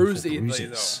in painful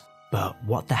bruises. But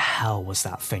what the hell was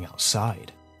that thing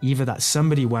outside? Either that's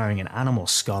somebody wearing an animal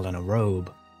skull and a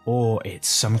robe, or it's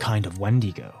some kind of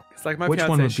Wendigo. Like my Which fiance,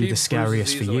 one would be the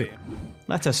scariest for you?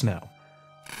 Let us know.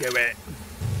 Do it.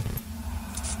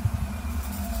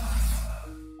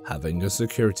 Having a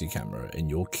security camera in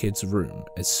your kid's room,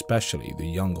 especially the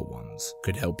younger ones,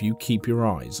 could help you keep your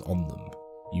eyes on them.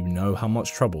 You know how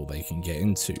much trouble they can get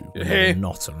into when they're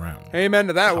not around. Amen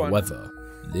to that one. However,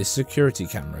 this security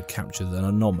camera captures an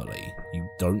anomaly you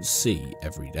don't see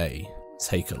every day.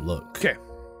 Take a look. Okay.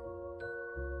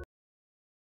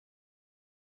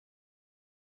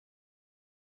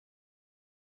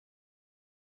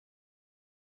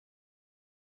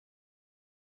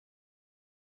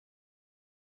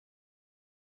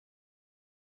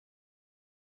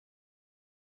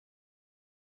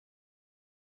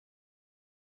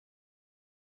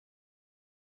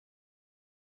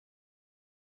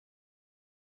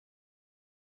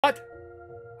 What?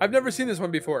 I've never seen this one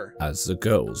before. As the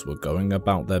girls were going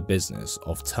about their business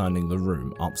of turning the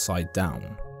room upside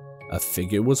down, a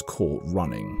figure was caught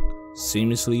running,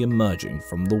 seamlessly emerging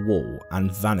from the wall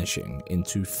and vanishing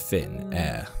into thin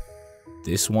air.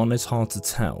 This one is hard to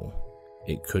tell.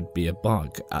 It could be a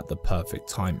bug at the perfect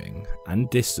timing and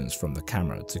distance from the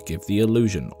camera to give the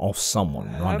illusion of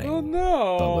someone running. I don't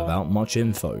know. But without much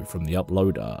info from the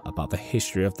uploader about the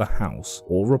history of the house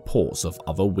or reports of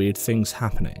other weird things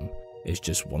happening, it's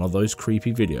just one of those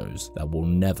creepy videos that will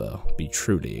never be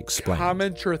truly explained.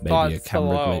 Comment your Maybe thoughts a camera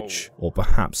below. glitch or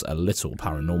perhaps a little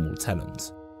paranormal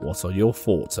talent. What are your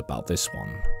thoughts about this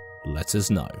one? Let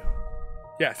us know.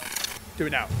 Yes, do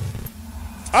it now.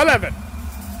 11.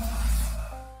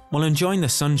 While enjoying the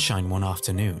sunshine one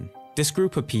afternoon, this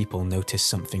group of people noticed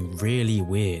something really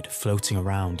weird floating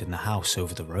around in the house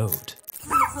over the road.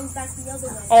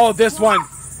 Oh, this one.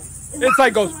 It's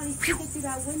like goes.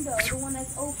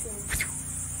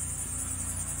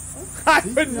 I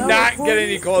would not get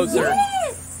any closer.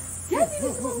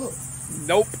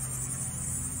 Nope.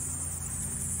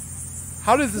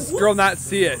 How does this girl not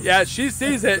see it? Yeah, she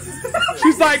sees it.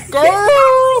 She's like, girl,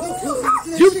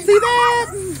 you see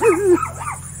that?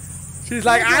 She's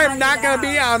like, I am not going to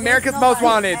be on America's Most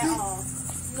Wanted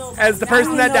as the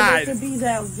person that died.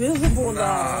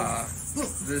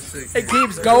 It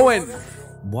keeps going.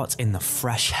 What in the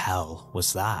fresh hell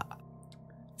was that?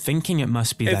 Thinking it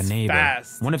must be their neighbor,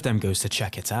 one of them goes to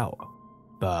check it out.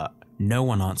 But no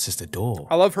one answers the door.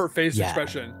 I love her face Yet,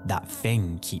 expression. that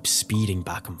thing keeps speeding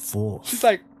back and forth. She's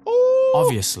like, oh.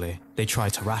 Obviously, they try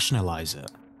to rationalize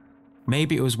it.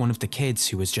 Maybe it was one of the kids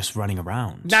who was just running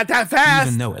around. Not that fast!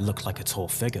 Even though it looked like a tall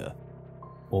figure.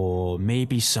 Or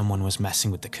maybe someone was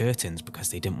messing with the curtains because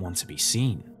they didn't want to be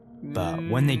seen. But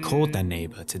when they called their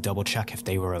neighbor to double check if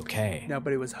they were okay,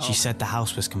 nobody was home. She said the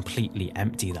house was completely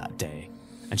empty that day,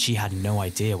 and she had no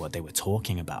idea what they were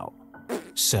talking about.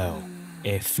 So,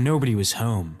 if nobody was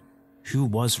home, who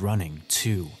was running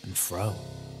to and fro?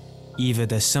 Either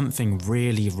there's something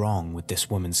really wrong with this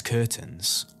woman's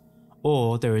curtains,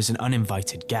 or there is an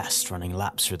uninvited guest running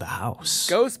laps through the house.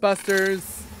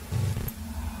 Ghostbusters.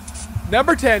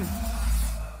 Number 10.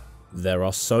 There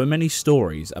are so many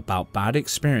stories about bad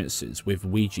experiences with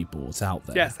Ouija boards out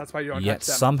there. Yes, that's why you don't Yet touch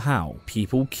them. somehow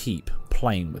people keep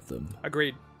playing with them.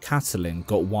 Agreed. Catalin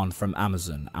got one from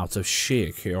Amazon out of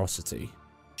sheer curiosity.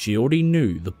 She already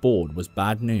knew the board was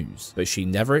bad news, but she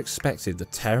never expected the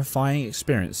terrifying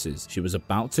experiences she was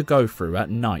about to go through at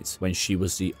night when she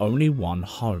was the only one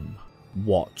home.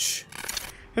 Watch.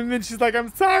 And then she's like,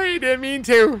 I'm sorry, didn't mean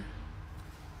to.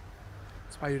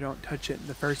 That's why you don't touch it in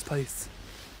the first place.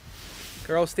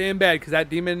 Girl, stay in bed, because that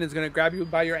demon is going to grab you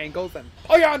by your ankles and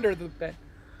pull you under the bed.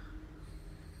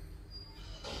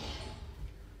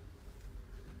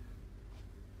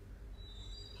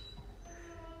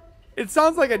 It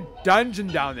sounds like a dungeon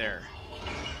down there.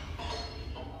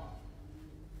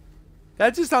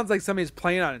 That just sounds like somebody's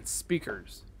playing on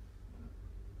speakers.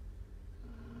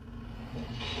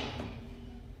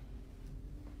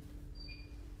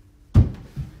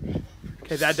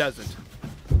 Okay, that doesn't.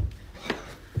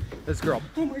 This girl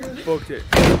booked it.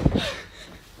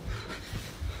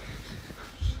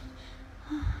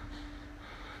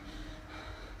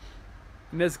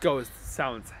 And this ghost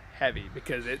sounds heavy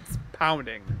because it's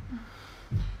pounding.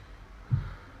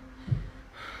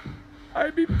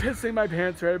 I'd be pissing my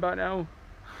pants right about now.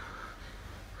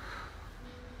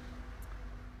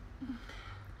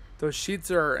 Those sheets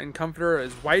are and comforter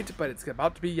is white, but it's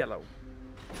about to be yellow.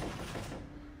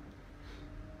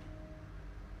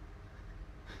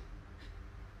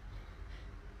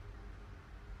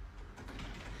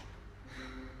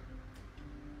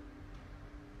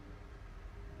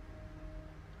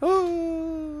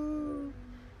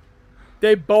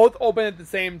 They both open at the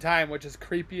same time, which is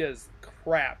creepy as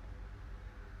crap.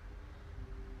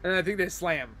 And I think they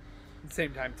slam at the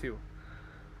same time, too.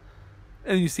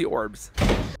 And you see orbs.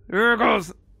 There it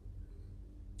goes.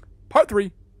 Part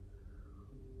 3.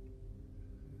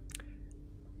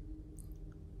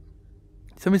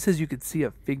 Somebody says you could see a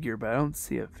figure, but I don't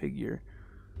see a figure.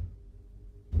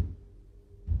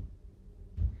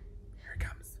 Here it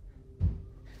comes.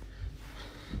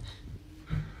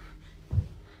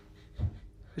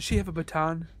 Does she have a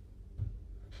baton?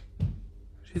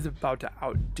 She's about to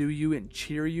outdo you and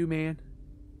cheer you, man.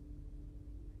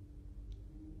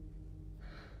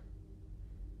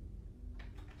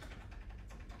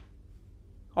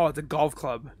 Oh, it's a golf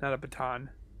club, not a baton.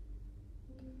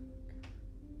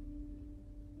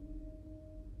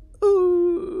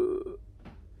 Ooh.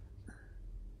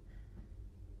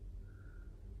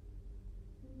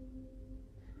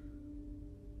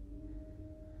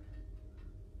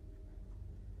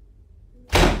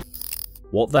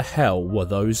 What the hell were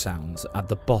those sounds at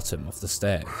the bottom of the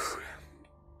stairs?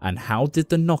 And how did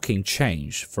the knocking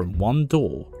change from one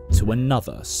door to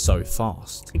another so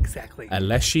fast? Exactly.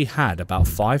 Unless she had about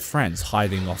 5 friends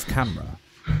hiding off camera,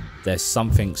 there's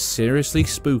something seriously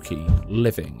spooky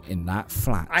living in that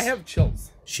flat. I have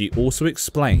chills. She also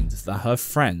explained that her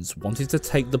friends wanted to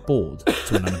take the board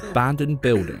to an abandoned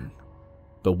building,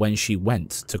 but when she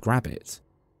went to grab it,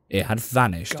 it had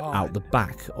vanished out the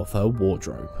back of her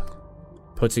wardrobe,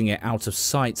 putting it out of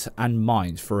sight and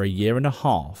mind for a year and a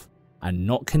half. And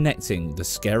not connecting the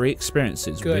scary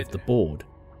experiences with the board,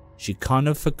 she kind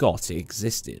of forgot it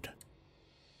existed.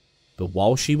 But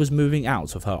while she was moving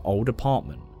out of her old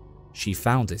apartment, she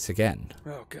found it again.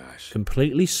 Oh gosh.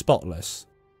 Completely spotless,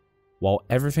 while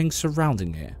everything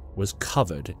surrounding it was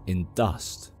covered in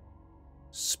dust.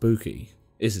 Spooky,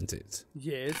 isn't it?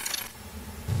 Yes.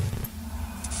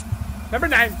 Number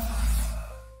 9.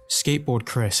 Skateboard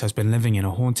Chris has been living in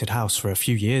a haunted house for a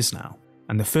few years now,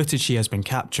 and the footage he has been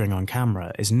capturing on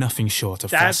camera is nothing short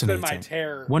of fascinating. That's been my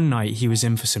terror. One night he was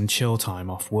in for some chill time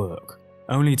off work,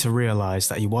 only to realise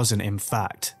that he wasn't in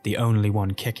fact the only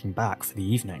one kicking back for the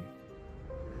evening.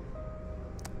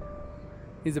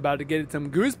 He's about to get some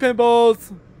Goose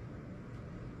Pimples.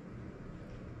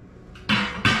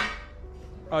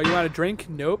 Oh, you want a drink?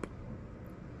 Nope.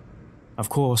 Of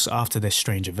course, after this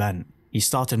strange event, he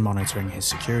started monitoring his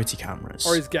security cameras,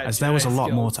 as there was a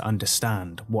lot more to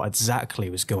understand what exactly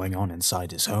was going on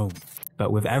inside his home.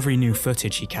 But with every new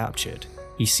footage he captured,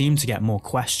 he seemed to get more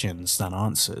questions than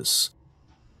answers.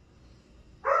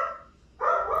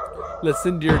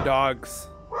 Listen to your dogs.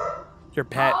 Your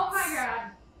pets. Oh my god.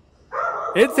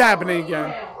 It's happening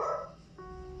again.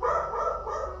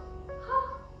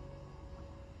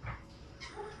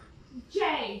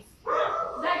 James,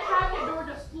 that cabinet door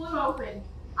just flew open.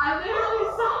 I literally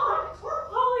saw it.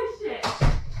 Holy shit.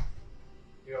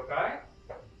 You okay?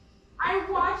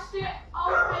 I watched it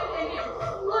open and it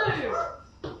flew.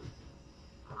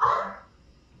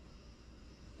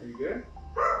 Are you good?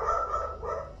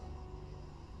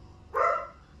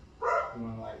 You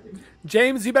wanna like it?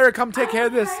 James, you better come take care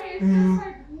of this. It's just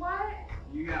like, what?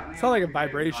 You got me. Sounds like a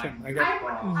vibration. I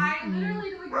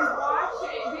literally like watched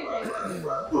it and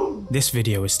did it. This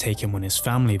video was taken when his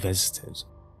family visited,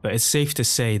 but it's safe to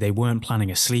say they weren't planning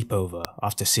a sleepover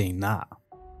after seeing that.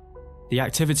 The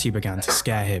activity began to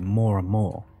scare him more and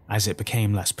more as it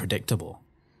became less predictable.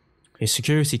 His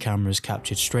security cameras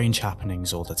captured strange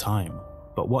happenings all the time,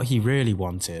 but what he really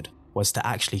wanted was to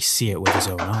actually see it with his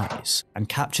own eyes and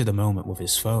capture the moment with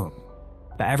his phone.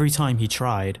 But every time he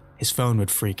tried, his phone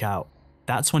would freak out.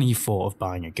 That's when he thought of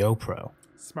buying a GoPro.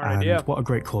 Smart and idea. what a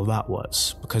great call that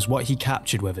was, because what he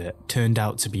captured with it turned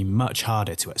out to be much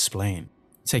harder to explain.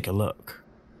 Take a look.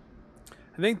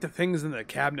 I think the things in the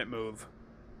cabinet move.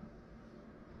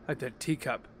 Like the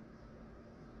teacup.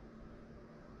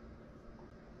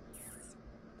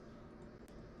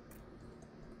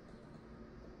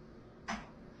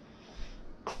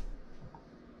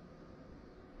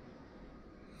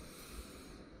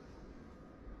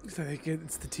 I think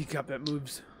it's the teacup that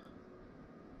moves.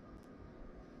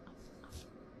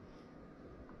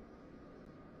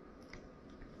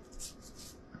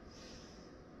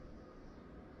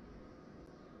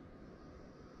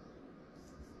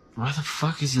 Why the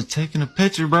fuck is it taking a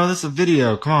picture, bro? That's a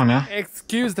video. Come on now.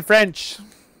 Excuse the French.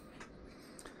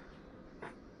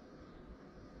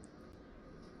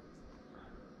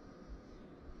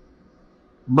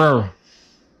 Bro.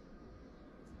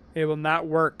 It will not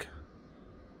work.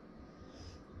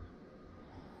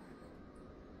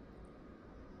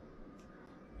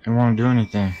 It won't do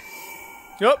anything.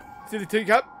 Yep. See the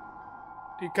teacup?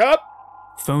 Teacup?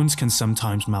 Phones can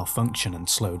sometimes malfunction and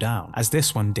slow down, as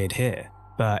this one did here,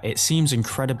 but it seems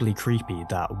incredibly creepy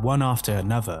that one after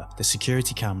another, the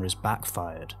security cameras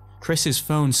backfired. Chris's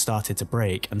phone started to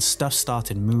break and stuff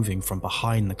started moving from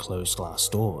behind the closed glass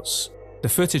doors. The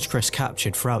footage Chris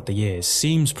captured throughout the years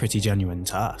seems pretty genuine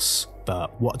to us,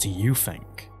 but what do you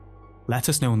think? Let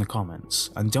us know in the comments,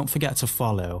 and don't forget to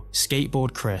follow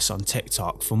Skateboard Chris on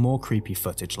TikTok for more creepy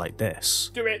footage like this.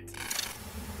 Do it!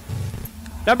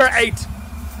 Number 8!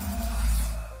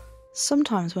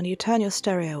 Sometimes when you turn your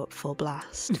stereo up full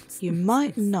blast, you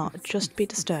might not just be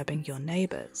disturbing your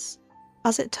neighbours.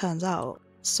 As it turns out,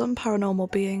 some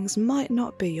paranormal beings might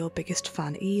not be your biggest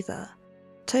fan either.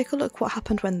 Take a look what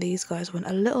happened when these guys went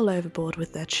a little overboard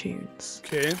with their tunes.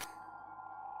 Okay.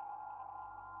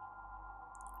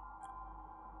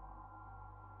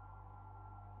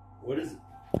 What is it?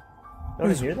 Don't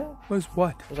you hear that? Was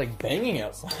what? It was like banging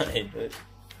outside, but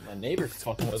my neighbor's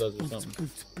talking with us or something.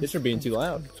 This are being too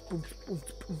loud.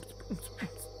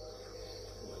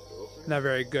 Not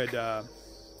very good,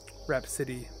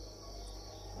 Rhapsody.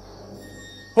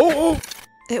 Oh!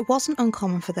 It wasn't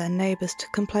uncommon for their neighbours to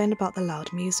complain about the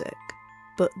loud music,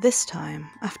 but this time,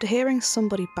 after hearing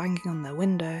somebody banging on their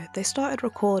window, they started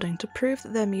recording to prove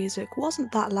that their music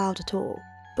wasn't that loud at all.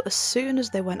 But as soon as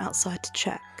they went outside to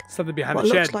check, something behind what the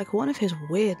shed. looked like one of his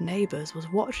weird neighbours was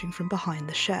watching from behind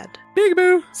the shed.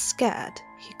 Peekaboo! Scared,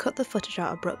 he cut the footage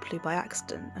out abruptly by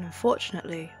accident, and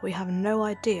unfortunately, we have no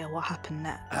idea what happened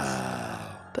next.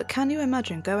 But can you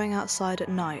imagine going outside at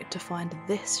night to find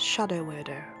this shadow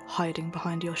weirdo hiding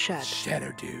behind your shed?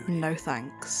 Shadow dude. No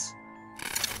thanks.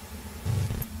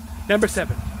 Number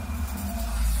 7.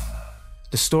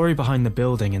 The story behind the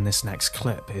building in this next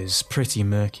clip is pretty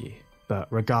murky. But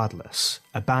regardless,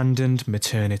 abandoned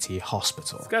maternity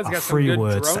hospital are 3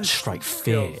 words that strike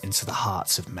fear into the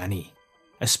hearts of many.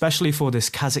 Especially for this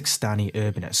Kazakhstani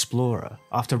urban explorer,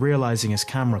 after realizing his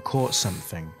camera caught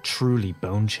something truly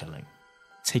bone-chilling.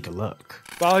 Take a look.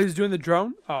 While he's doing the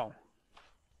drone? Oh.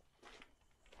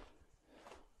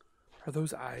 Are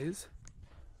those eyes?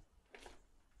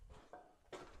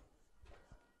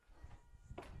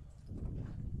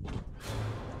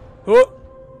 Oh!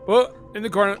 Oh! In the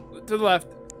corner. To the left.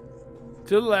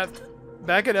 To the left.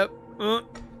 Back it up.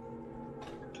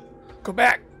 Go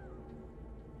back.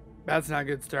 That's not a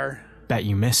good start. Bet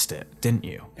you missed it, didn't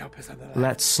you? Nope, it's on the left.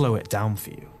 Let's slow it down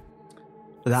for you.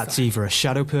 That's either a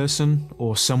shadow person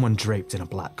or someone draped in a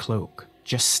black cloak,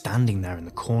 just standing there in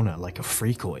the corner like a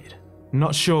freakoid.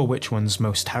 Not sure which one's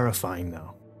most terrifying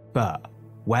though, but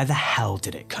where the hell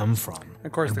did it come from?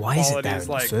 Of course, and the why is it quality there is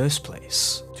in like the first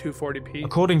place? 240p.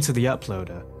 According to the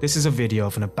uploader, this is a video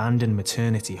of an abandoned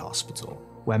maternity hospital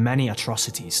where many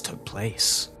atrocities took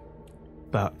place.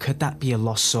 But could that be a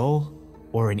lost soul?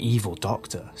 Or an evil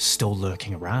doctor still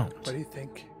lurking around? What do you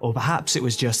think? Or perhaps it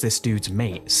was just this dude's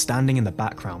mate standing in the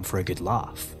background for a good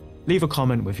laugh. Leave a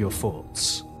comment with your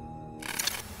thoughts.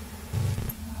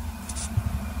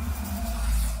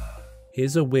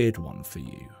 Here's a weird one for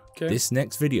you. Okay. This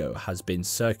next video has been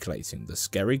circulating the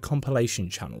scary compilation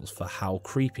channels for how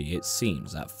creepy it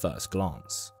seems at first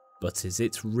glance. But is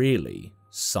it really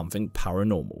something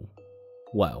paranormal?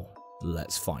 Well,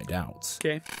 let's find out.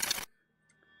 Okay.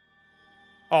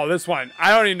 Oh, this one.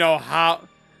 I don't even know how.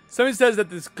 Somebody says that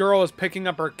this girl is picking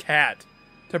up her cat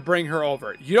to bring her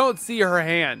over. You don't see her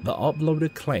hand. The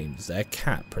uploader claims their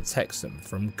cat protects them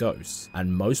from ghosts,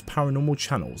 and most paranormal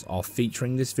channels are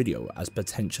featuring this video as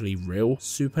potentially real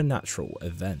supernatural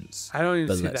events. I don't even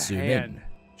but see let's the zoom hand. in,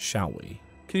 shall we?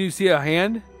 Can you see a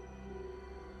hand?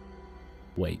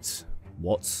 Wait,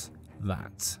 what's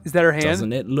that? Is that her hand?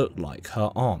 Doesn't it look like her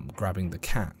arm grabbing the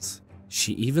cat?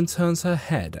 She even turns her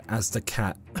head as the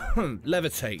cat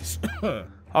levitates.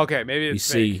 Okay, maybe it's You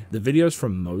see, the videos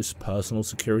from most personal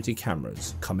security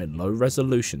cameras come in low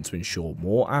resolution to ensure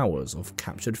more hours of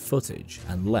captured footage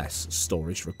and less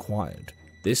storage required.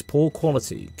 This poor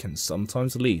quality can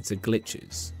sometimes lead to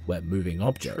glitches, where moving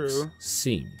objects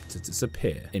seem to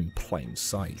disappear in plain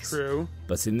sight. True.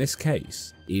 But in this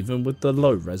case, even with the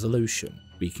low resolution,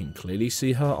 we can clearly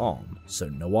see her arm, so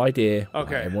no idea why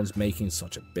everyone's making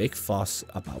such a big fuss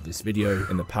about this video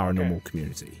in the paranormal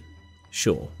community.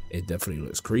 Sure, it definitely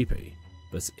looks creepy,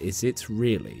 but is it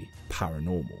really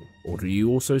paranormal? Or do you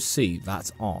also see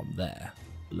that arm there?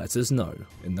 Let us know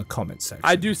in the comment section.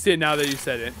 I do see it now that you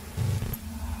said it.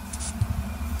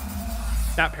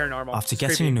 Not paranormal. After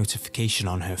getting a notification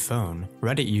on her phone,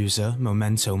 Reddit user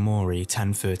Memento Mori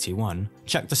 1031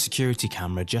 checked the security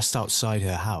camera just outside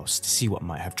her house to see what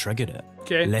might have triggered it.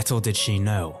 Okay. Little did she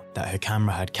know that her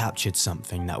camera had captured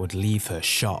something that would leave her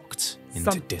shocked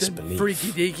into disbelief.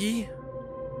 Freaky deaky.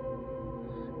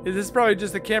 Is this probably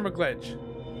just a camera glitch?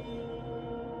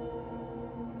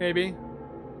 Maybe.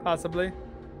 Possibly.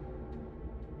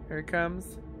 Here it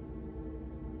comes.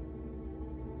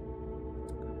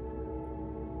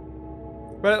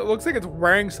 But it looks like it's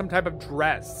wearing some type of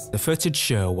dress. The footage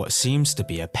show what seems to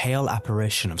be a pale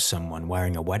apparition of someone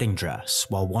wearing a wedding dress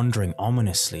while wandering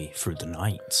ominously through the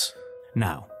night.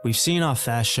 Now, we've seen our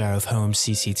fair share of home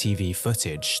CCTV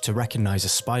footage to recognize a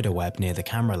spider web near the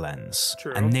camera lens.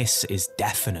 True. And this is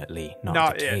definitely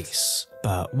not the case.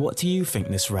 But what do you think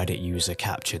this Reddit user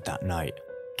captured that night?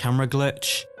 Camera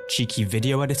glitch? Cheeky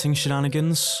video editing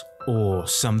shenanigans? Or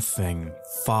something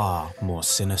far more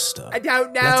sinister? I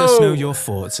don't know. Let us know your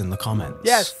thoughts in the comments.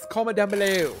 Yes, comment down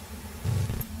below.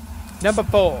 Number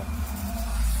 4.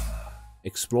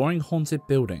 Exploring haunted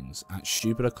buildings at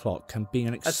stupid o'clock can be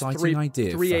an exciting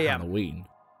idea for Halloween.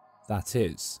 That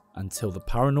is, until the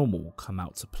paranormal come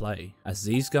out to play, as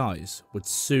these guys would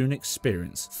soon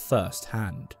experience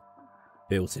firsthand.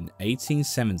 Built in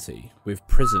 1870, with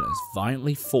prisoners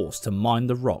violently forced to mine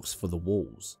the rocks for the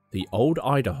walls, the old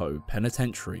Idaho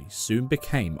penitentiary soon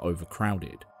became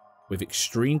overcrowded, with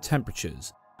extreme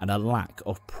temperatures and a lack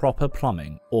of proper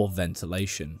plumbing or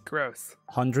ventilation. Gross.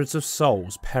 Hundreds of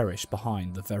souls perished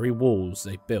behind the very walls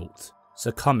they built,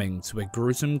 succumbing to a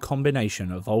gruesome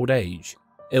combination of old age,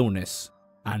 illness,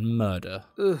 and murder.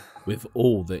 Ugh. With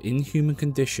all the inhuman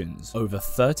conditions over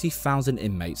 30,000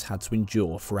 inmates had to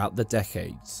endure throughout the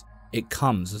decades, it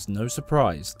comes as no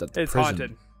surprise that the prison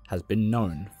haunted. has been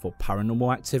known for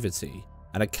paranormal activity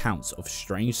and accounts of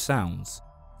strange sounds,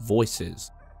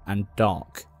 voices, and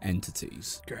dark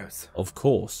entities. Gross. Of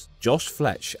course, Josh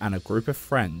Fletch and a group of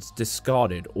friends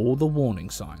discarded all the warning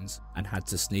signs and had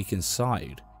to sneak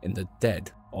inside in the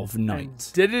dead of night.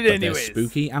 And did it But anyways. their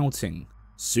spooky outing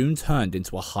soon turned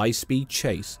into a high-speed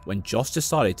chase when Josh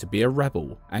decided to be a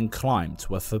rebel and climbed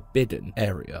to a forbidden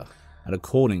area. And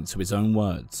according to his own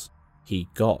words, he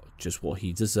got just what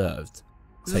he deserved.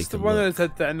 Is this the one that's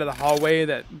at the end of the hallway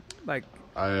that, like...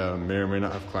 I may or may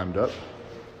not have climbed up,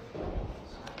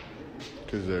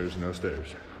 because there's no stairs.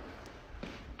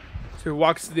 So he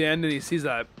walks to the end and he sees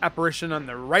an apparition on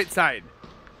the right side.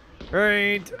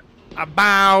 Right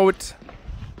about...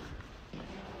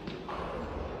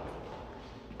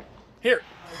 here.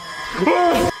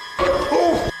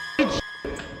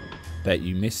 Bet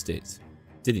you missed it,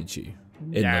 didn't you?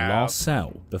 In No. the last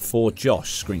cell, before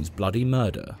Josh screams bloody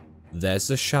murder, there's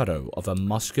the shadow of a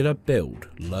muscular build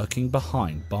lurking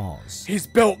behind bars. He's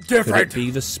built different. Could it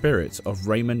be the spirit of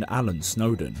Raymond Allen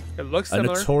Snowden, It looks a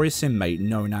similar. notorious inmate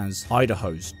known as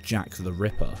Idaho's Jack the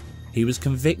Ripper? He was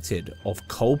convicted of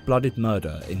cold-blooded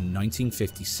murder in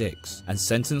 1956 and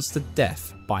sentenced to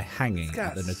death by hanging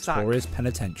at the notorious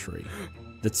penitentiary.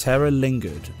 The terror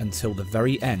lingered until the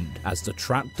very end as the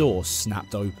trap door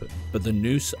snapped open, but the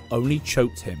noose only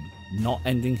choked him, not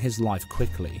ending his life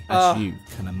quickly, as you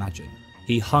can imagine.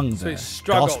 He hung So there, he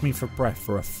struggled. gasping for breath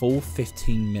for a full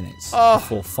 15 minutes Oh.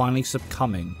 before finally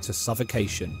succumbing to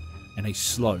suffocation in a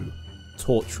slow,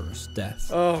 torturous death.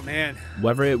 Oh, man.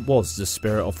 Whether it was the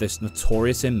spirit of this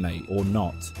notorious inmate or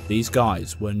not, these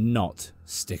guys were not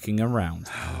sticking around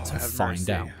to have find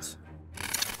mercy. out.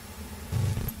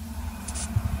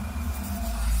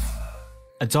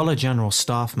 A Dollar General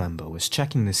staff member was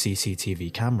checking the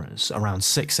CCTV cameras around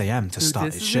 6 AM to Ooh, start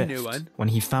this his is a shift new one. when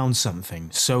he found something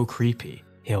so creepy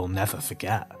he'll never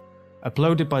forget.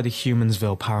 Uploaded by the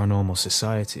Humansville Paranormal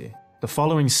Society, the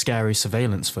following scary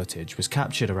surveillance footage was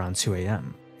captured around 2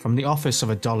 AM from the office of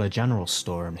a Dollar General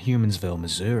store in Humansville,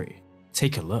 Missouri.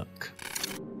 Take a look.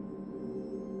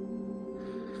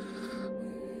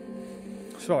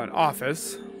 So an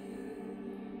office.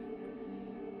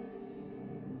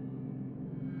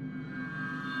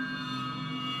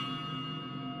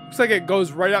 Looks like it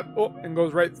goes right up and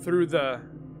goes right through the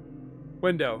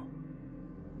window.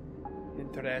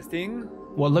 Interesting.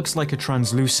 What looks like a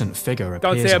translucent figure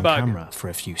Don't appears say a on bug. camera for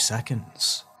a few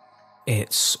seconds.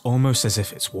 It's almost as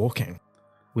if it's walking.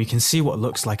 We can see what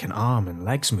looks like an arm and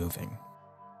legs moving.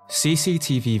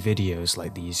 CCTV videos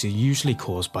like these are usually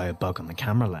caused by a bug on the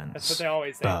camera lens. That's what they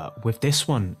always say. But with this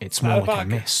one, it's more A like a bug.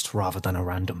 mist rather than a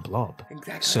random blob.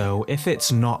 Exactly. So if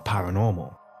it's not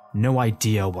paranormal, no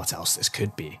idea what else this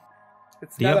could be.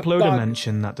 It's The not a uploader bug.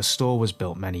 mentioned that the store was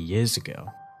built many years ago,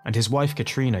 and his wife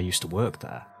Katrina used to work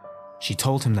there. She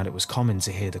told him that it was common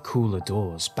to hear the cooler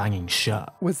doors banging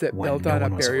shut. Was it when built no on a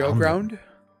one was burial around them. ground?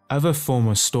 Other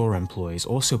former store employees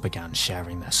also began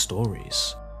sharing their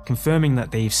stories, confirming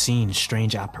that they've seen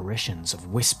strange apparitions of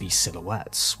wispy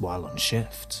silhouettes while on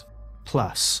shift.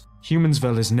 Plus,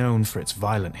 Humansville is known for its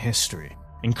violent history,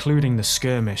 including the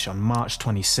skirmish on March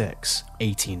 26,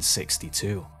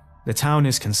 1862. The town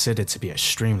is considered to be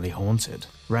extremely haunted,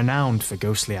 renowned for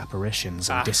ghostly apparitions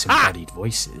and disembodied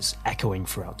voices echoing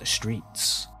throughout the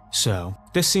streets. So,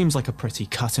 this seems like a pretty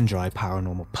cut and dry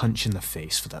paranormal punch in the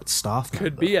face for that staff member.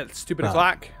 Could be a stupid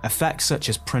o'clock. Effects such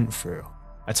as print through,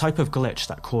 a type of glitch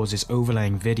that causes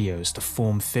overlaying videos to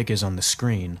form figures on the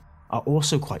screen, are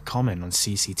also quite common on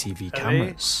CCTV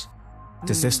cameras.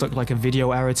 Does this look like a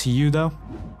video error to you though?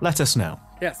 Let us know.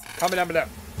 Yes, comment down below.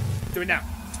 Do it now.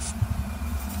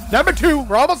 Number 2,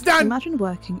 we're almost done! Imagine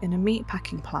working in a meat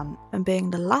packing plant and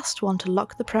being the last one to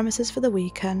lock the premises for the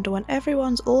weekend when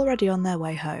everyone's already on their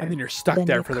way home. And then you're stuck then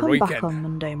there for the come weekend. back on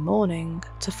Monday morning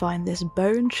to find this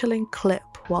bone-chilling clip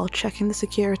while checking the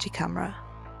security camera.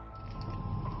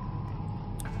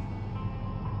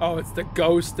 Oh, it's the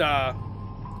ghost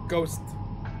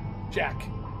Jack.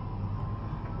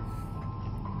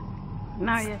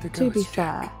 To be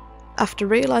fair, after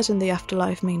realising the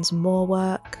afterlife means more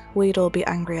work, we'd all be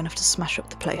angry enough to smash up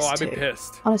the place Oh, I'd too. be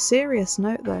pissed. On a serious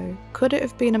note though, could it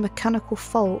have been a mechanical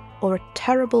fault or a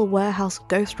terrible warehouse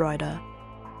ghost rider?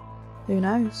 Who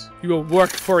knows? You will work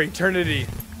for eternity.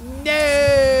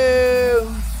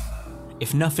 No!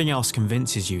 If nothing else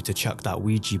convinces you to chuck that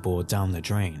Ouija board down the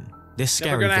drain, this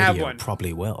Never scary gonna have video one.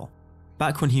 probably will.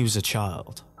 Back when he was a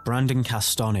child, Brandon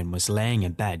Castonin was laying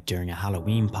in bed during a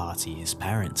Halloween party his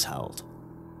parents held.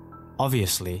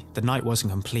 Obviously, the night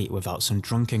wasn't complete without some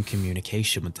drunken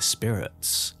communication with the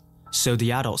spirits, so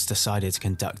the adults decided to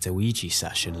conduct a Ouija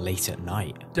session late at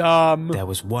night. Dumb. There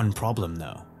was one problem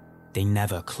though. They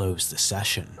never closed the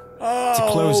session. To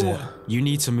close it, you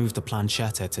need to move the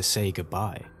planchetta to say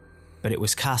goodbye, but it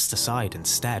was cast aside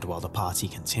instead while the party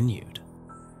continued.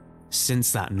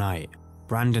 Since that night,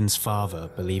 Brandon's father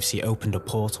believes he opened a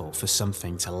portal for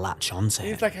something to latch onto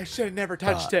him. He's like, I should have never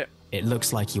touched But it. It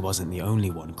looks like he wasn't the only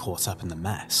one caught up in the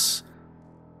mess.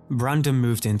 Brandon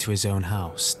moved into his own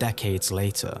house decades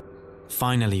later,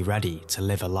 finally ready to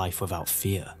live a life without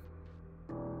fear.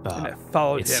 But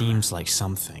it seems like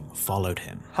something followed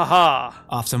him. Haha.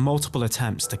 After multiple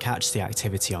attempts to catch the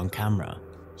activity on camera,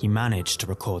 he managed to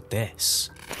record this.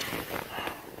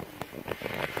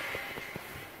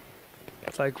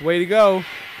 It's like, way to go.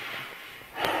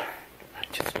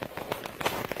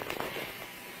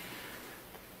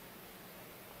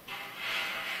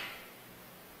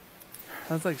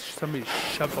 Sounds like somebody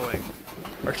shuffling.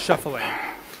 Or shuffling.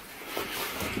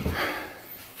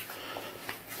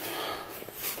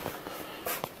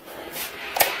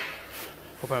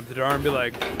 Open up the door and be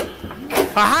like,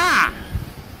 ha-ha!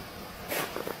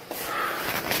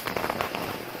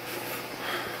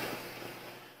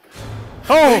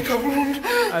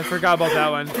 Oh! I forgot about that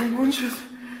one.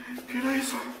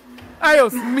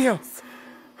 Ayos míos!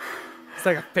 It's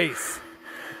like a face.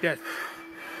 Yes.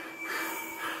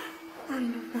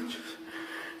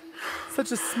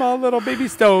 Such a small little baby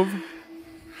stove.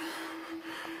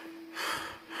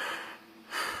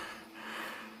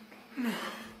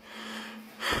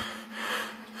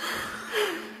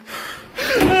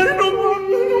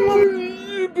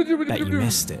 Bet you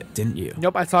missed it, didn't you?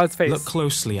 Nope, I saw his face. Look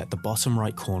closely at the bottom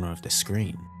right corner of the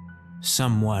screen.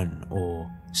 Someone or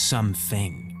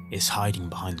something is hiding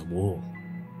behind the wall.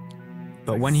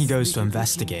 But when he goes to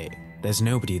investigate, there's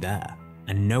nobody there,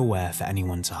 and nowhere for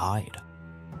anyone to hide.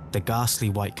 The ghastly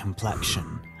white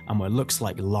complexion and what looks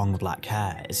like long black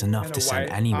hair is enough And to a send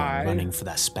white anyone eye. running for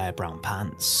their spare brown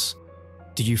pants.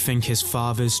 Do you think his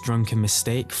father's drunken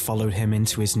mistake followed him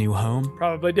into his new home?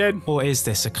 Probably did. Or is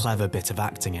this a clever bit of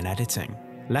acting and editing?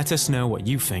 Let us know what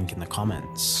you think in the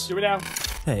comments. Do it now.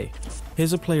 Hey,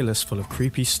 here's a playlist full of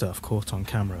creepy stuff caught on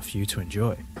camera for you to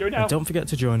enjoy. Do it now. And don't forget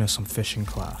to join us on Fishing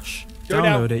Clash. Do it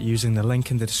now. Download it using the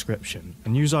link in the description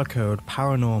and use our code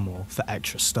PARANORMAL for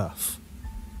extra stuff.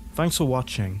 Thanks for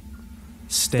watching.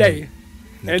 Stay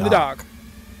in the dark.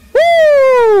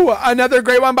 Woo! Another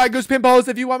great one by Goose Pimples.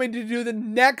 If you want me to do the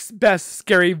next best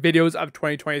scary videos of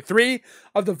 2023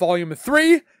 of the volume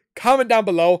 3, comment down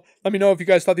below. Let me know if you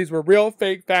guys thought these were real,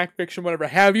 fake, fact, fiction, whatever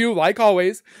have you. Like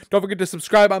always, don't forget to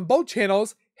subscribe on both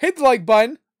channels. Hit the like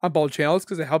button on both channels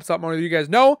because it helps out more of you guys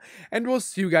know. And we'll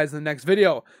see you guys in the next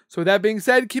video. So with that being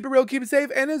said, keep it real, keep it safe,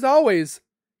 and as always,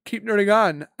 keep nerding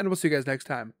on. And we'll see you guys next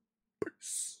time.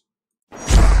 Peace.